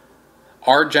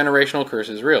 are generational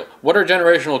curses real? What are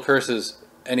generational curses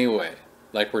anyway,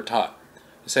 like we're taught?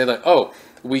 You say like, oh,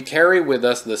 we carry with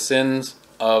us the sins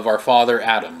of our father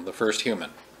Adam, the first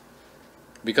human.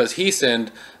 Because he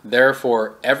sinned,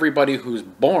 therefore everybody who's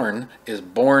born is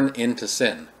born into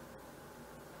sin.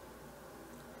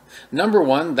 Number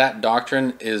one, that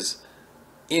doctrine is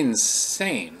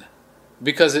insane,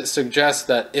 because it suggests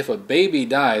that if a baby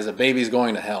dies, a baby's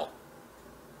going to hell.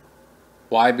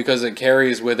 Why? Because it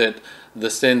carries with it the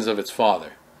sins of its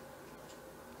father.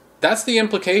 That's the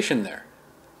implication there.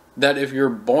 That if you're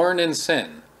born in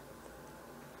sin,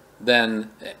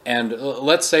 then, and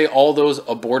let's say all those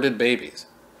aborted babies,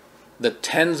 the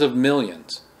tens of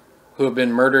millions who have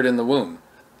been murdered in the womb,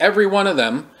 every one of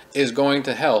them is going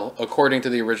to hell according to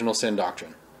the original sin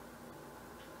doctrine.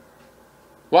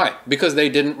 Why? Because they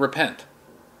didn't repent.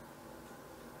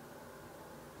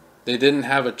 They didn't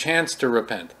have a chance to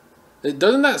repent.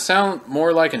 Doesn't that sound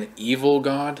more like an evil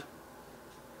God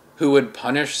who would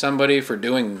punish somebody for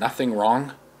doing nothing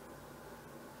wrong?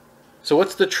 So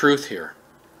what's the truth here?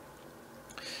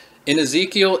 In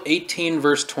Ezekiel 18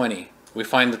 verse 20, we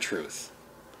find the truth.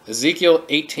 Ezekiel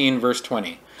 18 verse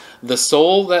 20. The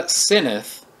soul that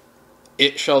sinneth,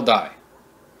 it shall die.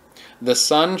 The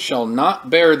son shall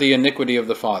not bear the iniquity of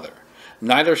the father,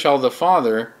 neither shall the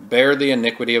father bear the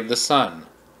iniquity of the son.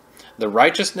 The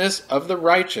righteousness of the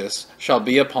righteous shall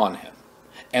be upon him,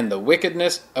 and the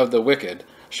wickedness of the wicked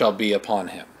shall be upon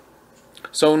him.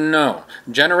 So no,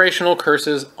 generational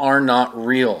curses are not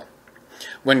real.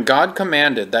 When God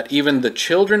commanded that even the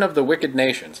children of the wicked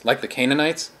nations, like the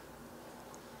Canaanites,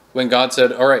 when God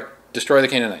said, all right, destroy the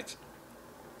Canaanites.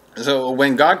 So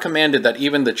when God commanded that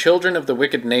even the children of the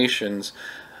wicked nations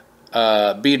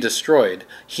be destroyed,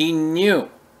 he knew.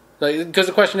 Because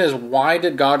the question is, why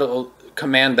did God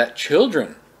command that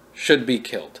children should be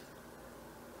killed?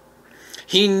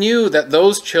 He knew that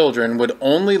those children would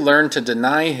only learn to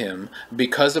deny him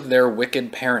because of their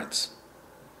wicked parents.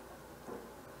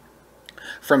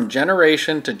 From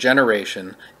generation to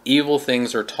generation, evil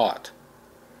things are taught.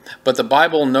 But the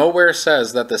Bible nowhere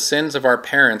says that the sins of our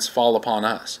parents fall upon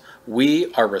us.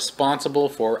 We are responsible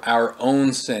for our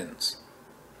own sins.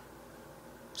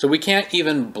 So we can't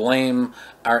even blame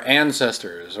our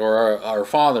ancestors or our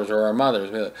fathers or our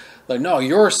mothers. Like, no,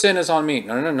 your sin is on me.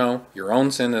 No. Your own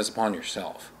sin is upon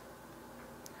yourself.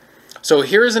 So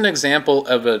here's an example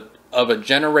of a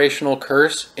generational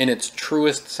curse in its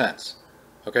truest sense.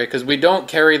 Okay, because we don't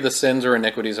carry the sins or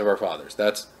iniquities of our fathers.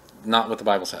 That's not what the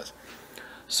Bible says.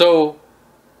 So,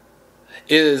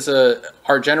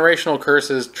 are generational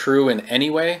curses true in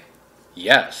any way?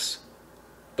 Yes,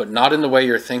 but not in the way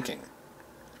you're thinking.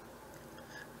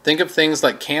 Think of things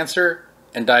like cancer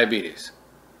and diabetes.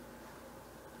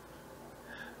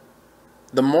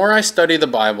 The more I study the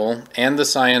Bible and the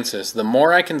sciences, the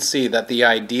more I can see that the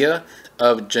idea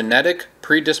of genetic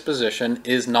predisposition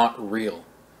is not real.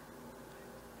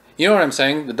 You know what I'm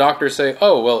saying? The doctors say,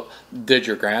 oh, well, did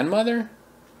your grandmother?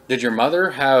 Did your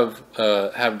mother have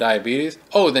diabetes?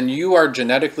 Oh, then you are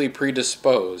genetically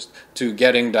predisposed to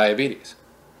getting diabetes.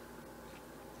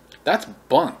 That's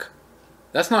bunk.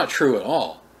 That's not true at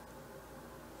all.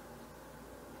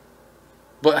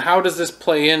 But how does this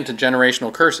play into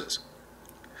generational curses?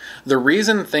 The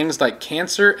reason things like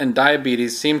cancer and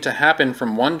diabetes seem to happen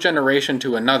from one generation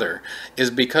to another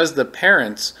is because the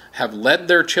parents have led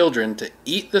their children to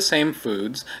eat the same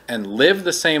foods and live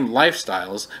the same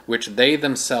lifestyles which they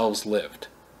themselves lived.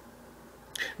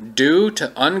 Due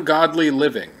to ungodly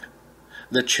living,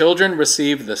 the children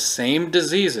receive the same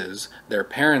diseases their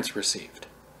parents received.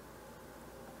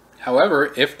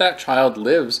 However, if that child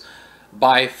lives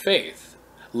by faith,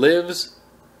 lives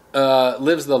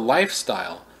the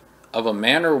lifestyle of a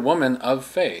man or woman of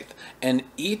faith, and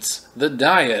eats the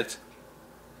diet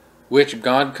which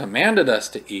God commanded us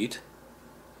to eat,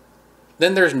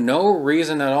 then there's no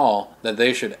reason at all that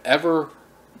they should ever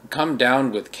come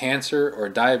down with cancer or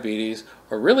diabetes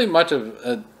or really much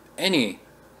of any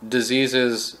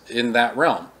diseases in that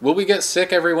realm. Will we get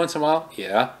sick every once in a while?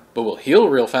 Yeah, but we'll heal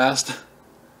real fast.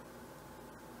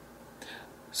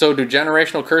 So do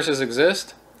generational curses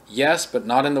exist? Yes, but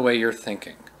not in the way you're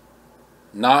thinking.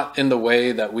 Not in the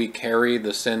way that we carry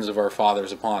the sins of our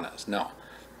fathers upon us. No.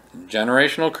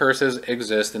 Generational curses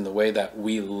exist in the way that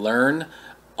we learn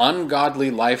ungodly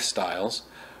lifestyles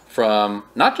from,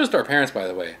 not just our parents, by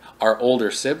the way, our older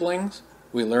siblings.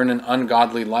 We learn an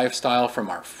ungodly lifestyle from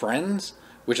our friends,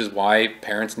 which is why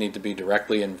parents need to be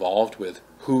directly involved with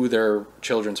who their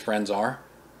children's friends are.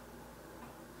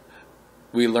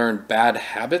 We learn bad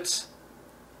habits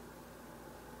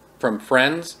from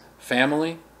friends,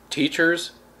 family,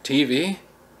 teachers, TV.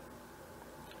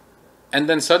 And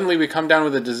then suddenly we come down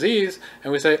with a disease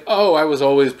and we say, oh, I was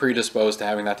always predisposed to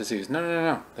having that disease.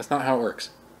 No. That's not how it works.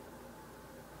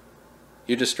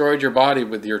 You destroyed your body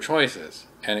with your choices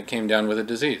and it came down with a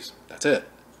disease. That's it.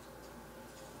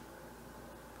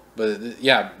 But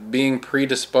yeah, being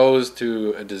predisposed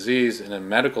to a disease in a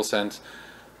medical sense,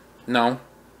 no.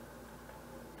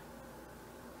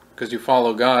 Because you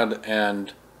follow God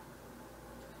and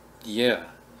yeah,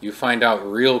 you find out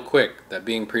real quick that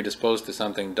being predisposed to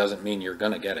something doesn't mean you're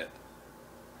going to get it.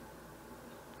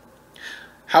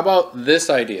 How about this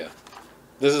idea?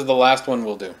 This is the last one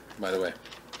we'll do, by the way.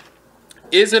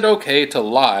 Is it okay to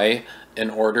lie in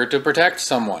order to protect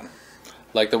someone?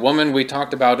 Like the woman we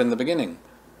talked about in the beginning,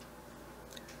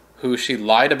 who she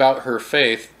lied about her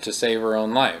faith to save her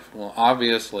own life. Well,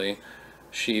 obviously,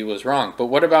 she was wrong. But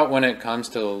what about when it comes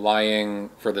to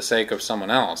lying for the sake of someone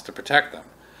else, to protect them?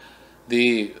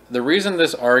 The reason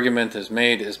this argument is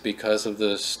made is because of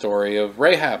the story of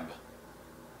Rahab.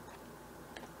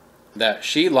 That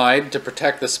she lied to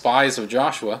protect the spies of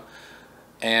Joshua,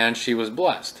 and she was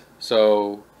blessed.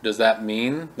 So, does that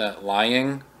mean that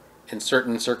lying in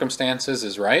certain circumstances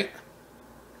is right?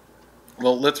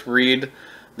 Well, let's read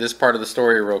this part of the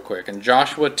story real quick. In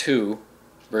Joshua 2,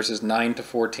 verses 9 to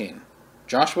 14.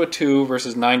 Joshua 2,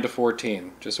 verses 9 to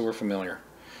 14, just so we're familiar.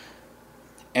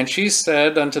 And she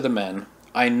said unto the men,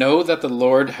 I know that the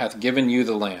Lord hath given you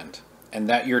the land, and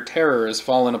that your terror is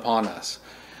fallen upon us,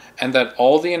 and that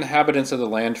all the inhabitants of the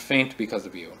land faint because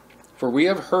of you. For we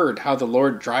have heard how the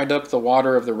Lord dried up the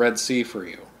water of the Red Sea for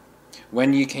you,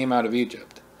 when ye came out of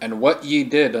Egypt, and what ye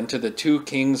did unto the 2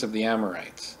 kings of the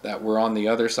Amorites, that were on the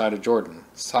other side of Jordan,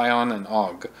 Sihon and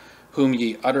Og, whom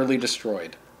ye utterly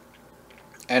destroyed.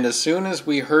 And as soon as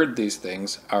we heard these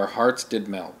things, our hearts did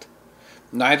melt.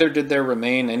 Neither did there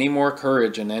remain any more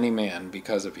courage in any man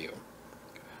because of you.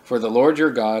 For the Lord your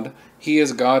God, he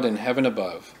is God in heaven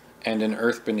above, and in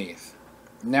earth beneath.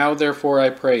 Now therefore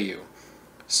I pray you,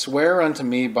 swear unto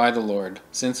me by the Lord,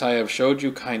 since I have showed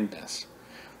you kindness,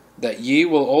 that ye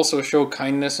will also show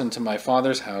kindness unto my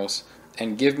father's house,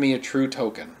 and give me a true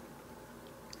token,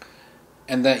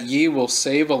 and that ye will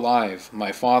save alive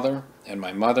my father, and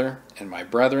my mother, and my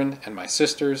brethren, and my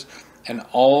sisters, and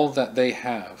all that they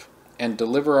have, and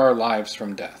deliver our lives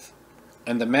from death.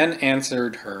 And the men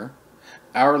answered her,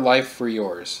 Our life for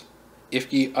yours,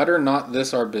 if ye utter not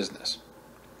this our business.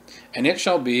 And it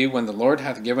shall be, when the Lord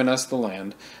hath given us the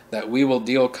land, that we will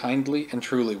deal kindly and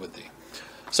truly with thee.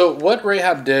 So what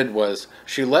Rahab did was,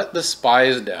 she let the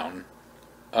spies down.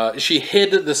 She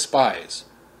hid the spies,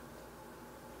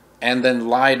 and then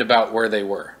lied about where they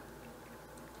were.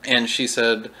 And she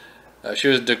said, she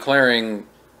was declaring,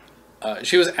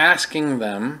 she was asking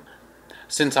them,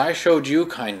 since I showed you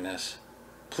kindness,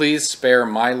 please spare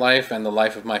my life and the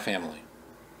life of my family.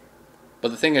 But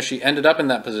the thing is, she ended up in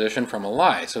that position from a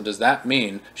lie. So does that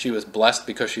mean she was blessed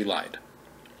because she lied?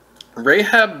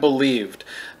 Rahab believed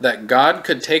that God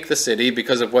could take the city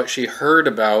because of what she heard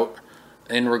about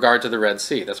in regard to the Red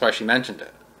Sea. That's why she mentioned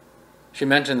it. She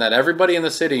mentioned that everybody in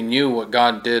the city knew what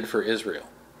God did for Israel.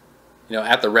 You know,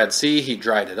 at the Red Sea, he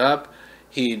dried it up.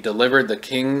 He delivered the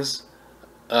kings,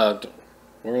 what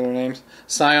were their names?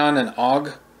 Sihon and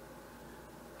Og.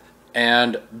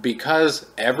 And because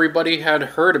everybody had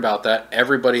heard about that,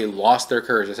 everybody lost their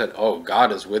courage. They said, oh,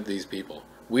 God is with these people.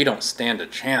 We don't stand a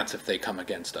chance if they come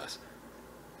against us.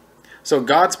 So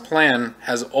God's plan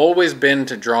has always been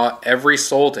to draw every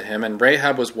soul to him, and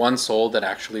Rahab was one soul that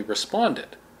actually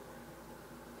responded.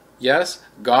 Yes,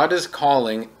 God is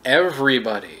calling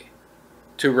everybody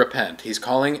to repent. He's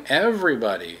calling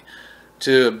everybody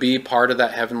to be part of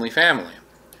that heavenly family.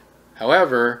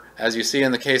 However, as you see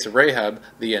in the case of Rahab,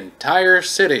 the entire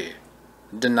city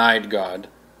denied God.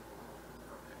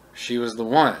 She was the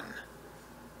one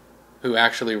who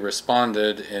actually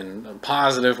responded in a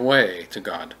positive way to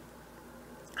God.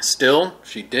 Still,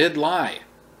 she did lie.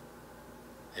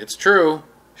 It's true,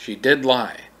 she did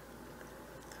lie.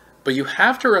 But you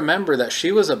have to remember that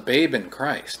she was a babe in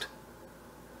Christ.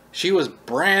 She was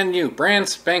brand new, brand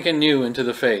spanking new into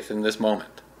the faith in this moment.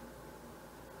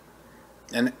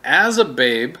 And as a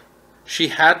babe, she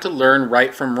had to learn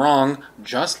right from wrong,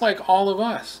 just like all of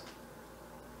us.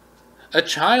 A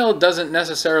child doesn't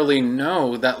necessarily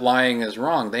know that lying is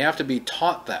wrong. They have to be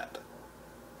taught that.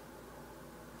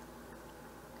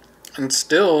 And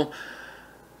still,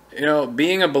 you know,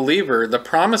 being a believer, the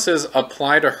promises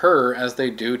apply to her as they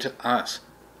do to us.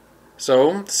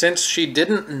 So, since she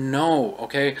didn't know,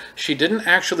 okay, she didn't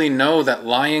actually know that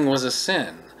lying was a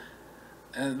sin,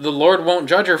 the Lord won't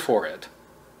judge her for it.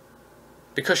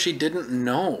 Because she didn't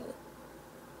know.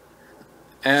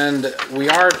 And we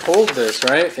are told this,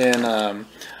 right, in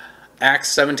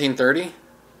Acts 17:30.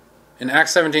 In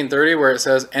Acts 17:30, where it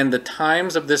says, And the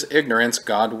times of this ignorance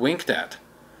God winked at,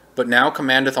 but now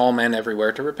commandeth all men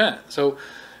everywhere to repent. So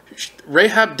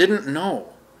Rahab didn't know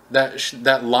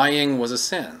that lying was a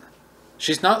sin.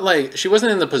 She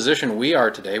wasn't in the position we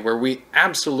are today, where we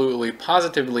absolutely,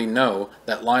 positively know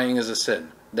that lying is a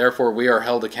sin. Therefore, we are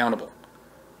held accountable.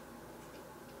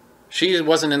 She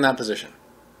wasn't in that position.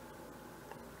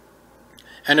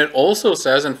 And it also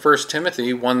says in 1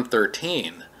 Timothy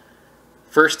 1:13,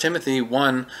 1 Timothy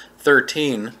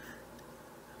 1:13,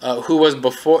 who was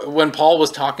before, when Paul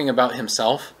was talking about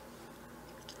himself,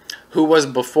 who was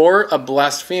before a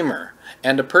blasphemer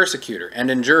and a persecutor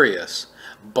and injurious,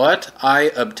 but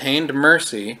I obtained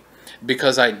mercy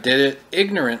because I did it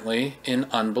ignorantly in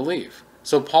unbelief.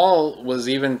 So Paul was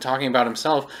even talking about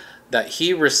himself, that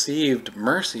he received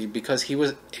mercy because he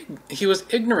was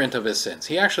ignorant of his sins.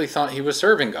 He actually thought he was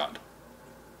serving God.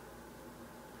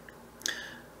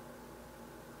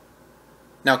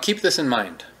 Now keep this in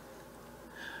mind.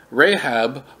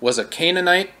 Rahab was a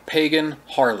Canaanite pagan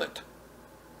harlot.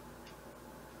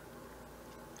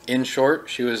 In short,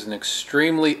 she was an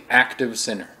extremely active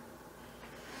sinner.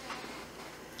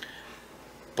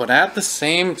 But at the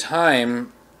same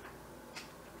time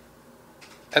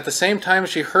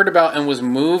she heard about and was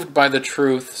moved by the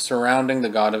truth surrounding the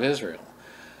God of Israel.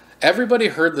 Everybody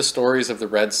heard the stories of the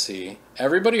Red Sea.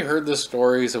 Everybody heard the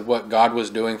stories of what God was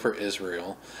doing for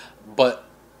Israel. But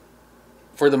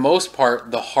for the most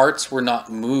part, the hearts were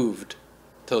not moved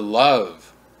to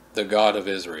love the God of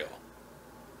Israel.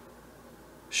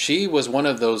 She was one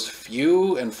of those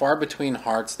few and far between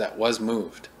hearts that was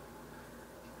moved.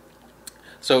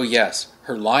 So yes,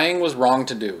 her lying was wrong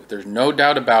to do. There's no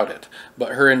doubt about it.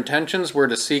 But her intentions were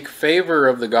to seek favor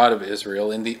of the God of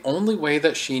Israel in the only way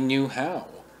that she knew how.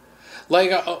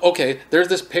 Like, okay, there's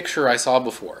this picture I saw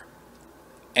before.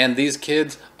 And these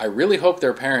kids, I really hope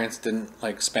their parents didn't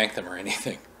like spank them or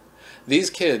anything. These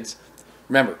kids,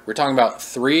 remember, we're talking about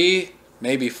 3,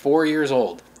 maybe 4 years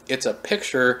old. It's a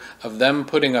picture of them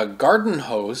putting a garden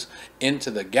hose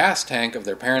into the gas tank of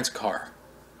their parents' car.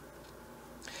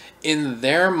 In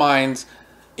their minds,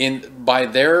 by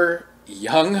their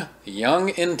young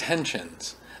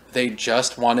intentions, they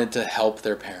just wanted to help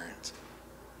their parents.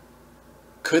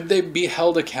 Could they be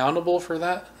held accountable for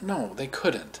that? No, they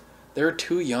couldn't. They're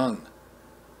too young.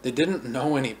 They didn't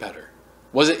know any better.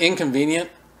 Was it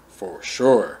inconvenient? For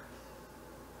sure.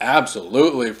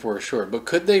 Absolutely for sure. But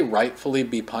could they rightfully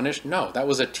be punished? No, that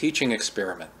was a teaching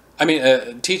experiment.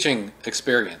 Teaching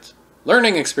experience.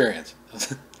 Learning experience.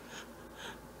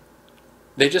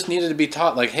 They just needed to be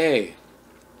taught, like, hey,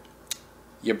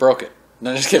 you broke it.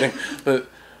 No, just kidding. But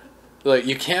like,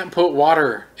 you can't put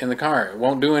water in the car. It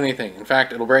won't do anything. In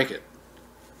fact, it'll break it.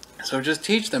 So just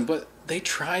teach them. But they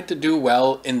tried to do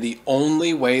well in the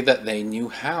only way that they knew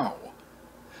how.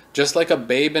 Just like a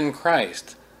babe in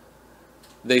Christ,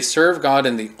 they serve God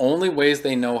in the only ways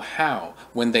they know how.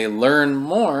 When they learn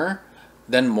more,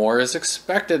 then more is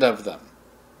expected of them.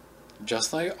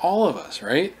 Just like all of us,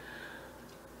 right?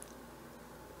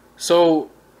 So,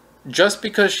 just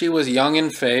because she was young in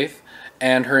faith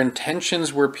and her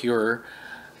intentions were pure,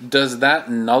 does that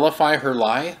nullify her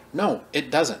lie? No, it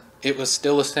doesn't. It was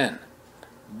still a sin.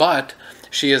 But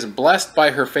she is blessed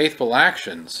by her faithful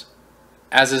actions,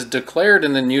 as is declared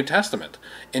in the New Testament.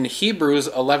 In Hebrews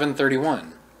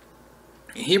 11:31.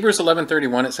 In Hebrews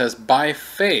 11:31 it says, "By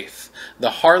faith the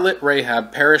harlot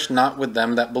Rahab perished not with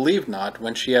them that believed not,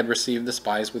 when she had received the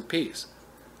spies with peace."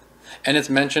 And it's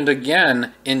mentioned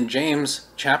again in James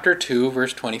chapter 2,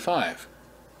 verse 25.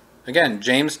 Again,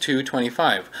 James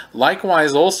 2:25.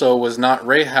 "Likewise also was not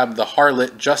Rahab the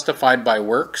harlot justified by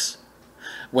works,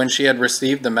 when she had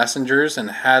received the messengers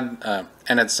and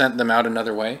had sent them out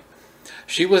another way?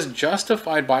 She was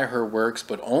justified by her works,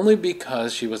 but only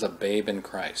because she was a babe in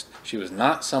Christ. She was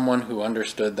not someone who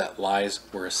understood that lies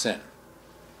were a sin."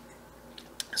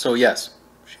 So yes,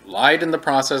 she lied in the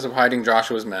process of hiding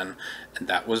Joshua's men, and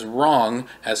that was wrong,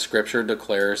 as Scripture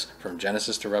declares from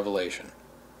Genesis to Revelation.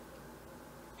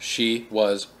 She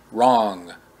was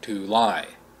wrong to lie.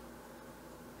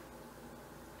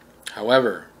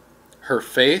 However, her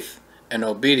faith and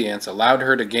obedience allowed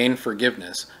her to gain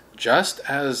forgiveness, just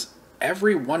as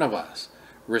every one of us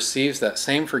receives that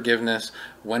same forgiveness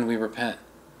when we repent.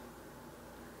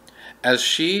 As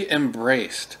she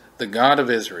embraced the God of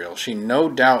Israel, she no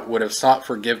doubt would have sought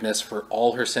forgiveness for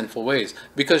all her sinful ways,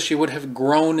 because she would have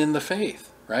grown in the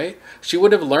faith, right? She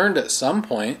would have learned at some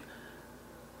point,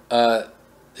 about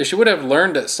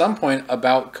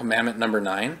commandment number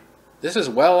 9. This is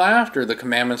well after the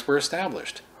commandments were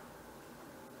established.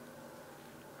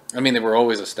 I mean, they were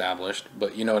always established,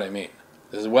 but you know what I mean.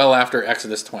 This is well after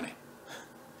Exodus 20.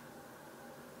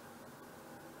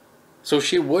 So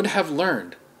she would have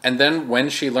learned. And then when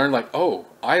she learned, like, oh,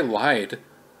 I lied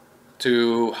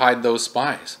to hide those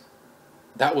spies,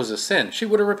 that was a sin, she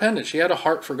would have repented. She had a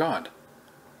heart for God.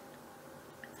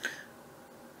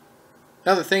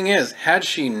 Now the thing is, had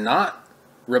she not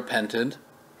repented,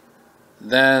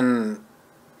 then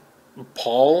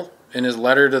Paul in his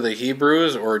letter to the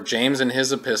Hebrews, or James in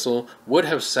his epistle, would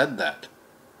have said that.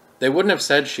 They wouldn't have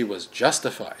said she was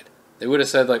justified. They would have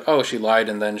said, like, oh, she lied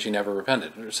and then she never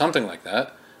repented, or something like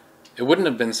that. It wouldn't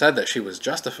have been said that she was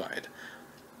justified.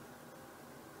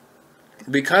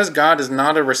 Because God is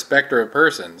not a respecter of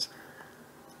persons,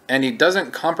 and he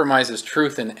doesn't compromise his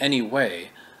truth in any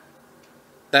way,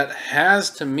 that has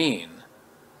to mean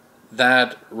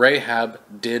that Rahab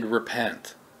did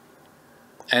repent.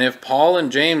 And if Paul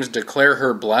and James declare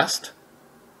her blessed,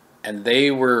 and they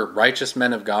were righteous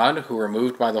men of God who were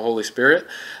moved by the Holy Spirit,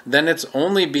 then it's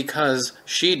only because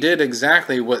she did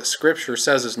exactly what Scripture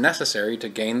says is necessary to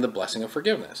gain the blessing of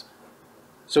forgiveness.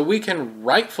 So we can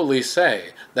rightfully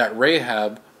say that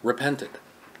Rahab repented.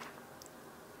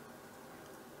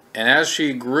 And as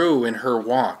she grew in her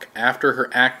walk after her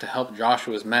act to help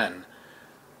Joshua's men,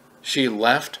 she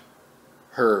left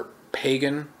her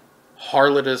pagan,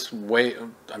 harlot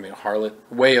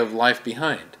way of life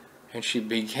behind. And she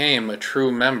became a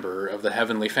true member of the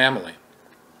heavenly family.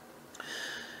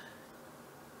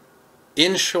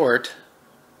 In short,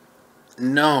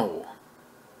 No.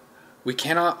 We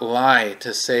cannot lie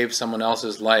to save someone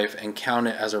else's life and count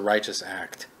it as a righteous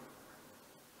act.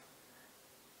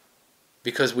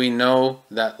 Because we know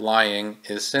that lying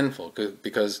is sinful.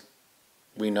 Because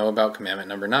we know about commandment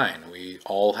number 9. We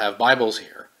all have Bibles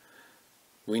here.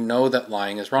 We know that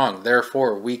lying is wrong.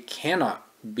 Therefore, we cannot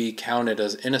be counted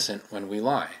as innocent when we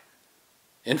lie.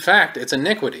 In fact, it's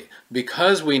iniquity.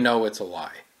 Because we know it's a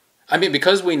lie.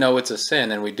 Because we know it's a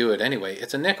sin and we do it anyway,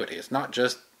 it's iniquity. It's not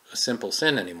just a simple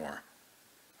sin anymore.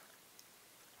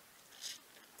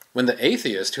 When the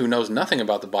atheist who knows nothing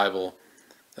about the Bible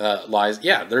lies,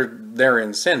 yeah, they're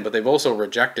in sin, but they've also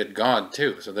rejected God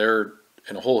too, so they're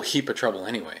in a whole heap of trouble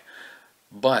anyway.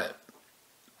 But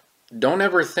don't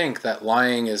ever think that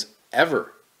lying is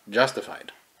ever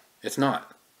justified. It's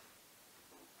not.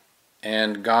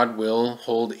 And God will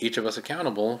hold each of us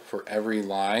accountable for every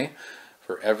lie,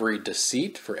 for every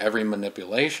deceit, for every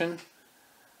manipulation.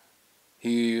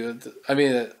 I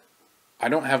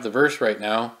don't have the verse right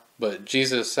now, but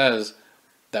Jesus says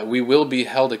that we will be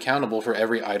held accountable for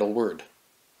every idle word.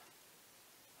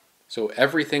 So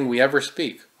everything we ever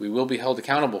speak, we will be held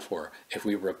accountable for. If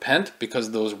we repent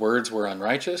because those words were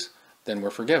unrighteous, then we're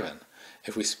forgiven.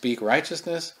 If we speak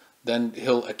righteousness, then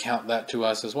he'll account that to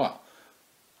us as well.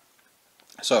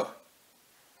 So,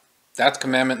 that's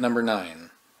commandment number 9.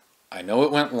 I know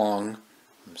it went long.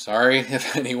 I'm sorry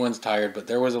if anyone's tired, but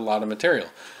there was a lot of material.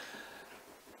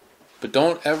 But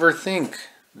don't ever think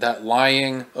that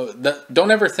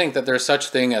don't ever think that there's such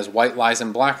thing as white lies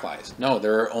and black lies. No,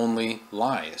 there are only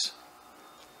lies.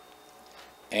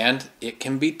 And it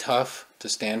can be tough to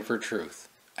stand for truth.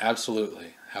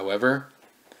 Absolutely. However,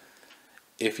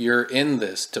 if you're in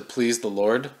this to please the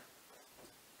Lord,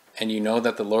 and you know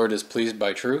that the Lord is pleased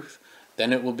by truth,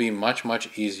 then it will be much,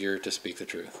 much easier to speak the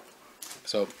truth.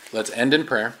 So let's end in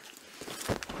prayer.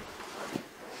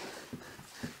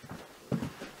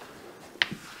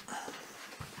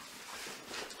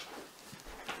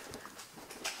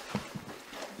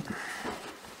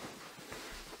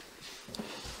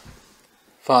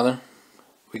 Father,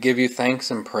 we give you thanks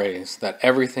and praise that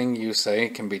everything you say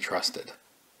can be trusted.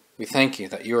 We thank you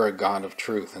that you are a God of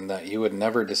truth and that you would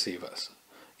never deceive us.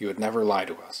 You would never lie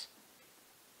to us.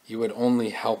 You would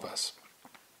only help us.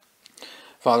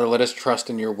 Father, let us trust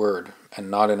in your word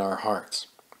and not in our hearts.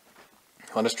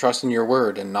 Let us trust in your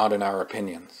word and not in our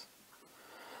opinions.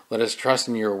 Let us trust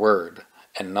in your word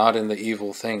and not in the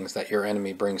evil things that your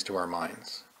enemy brings to our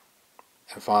minds.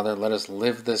 And Father, let us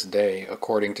live this day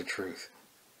according to truth.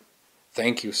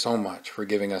 Thank you so much for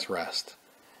giving us rest.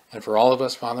 And for all of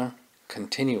us, Father,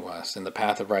 continue us in the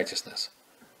path of righteousness.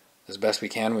 As best we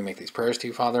can, we make these prayers to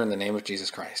you, Father, in the name of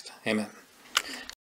Jesus Christ. Amen.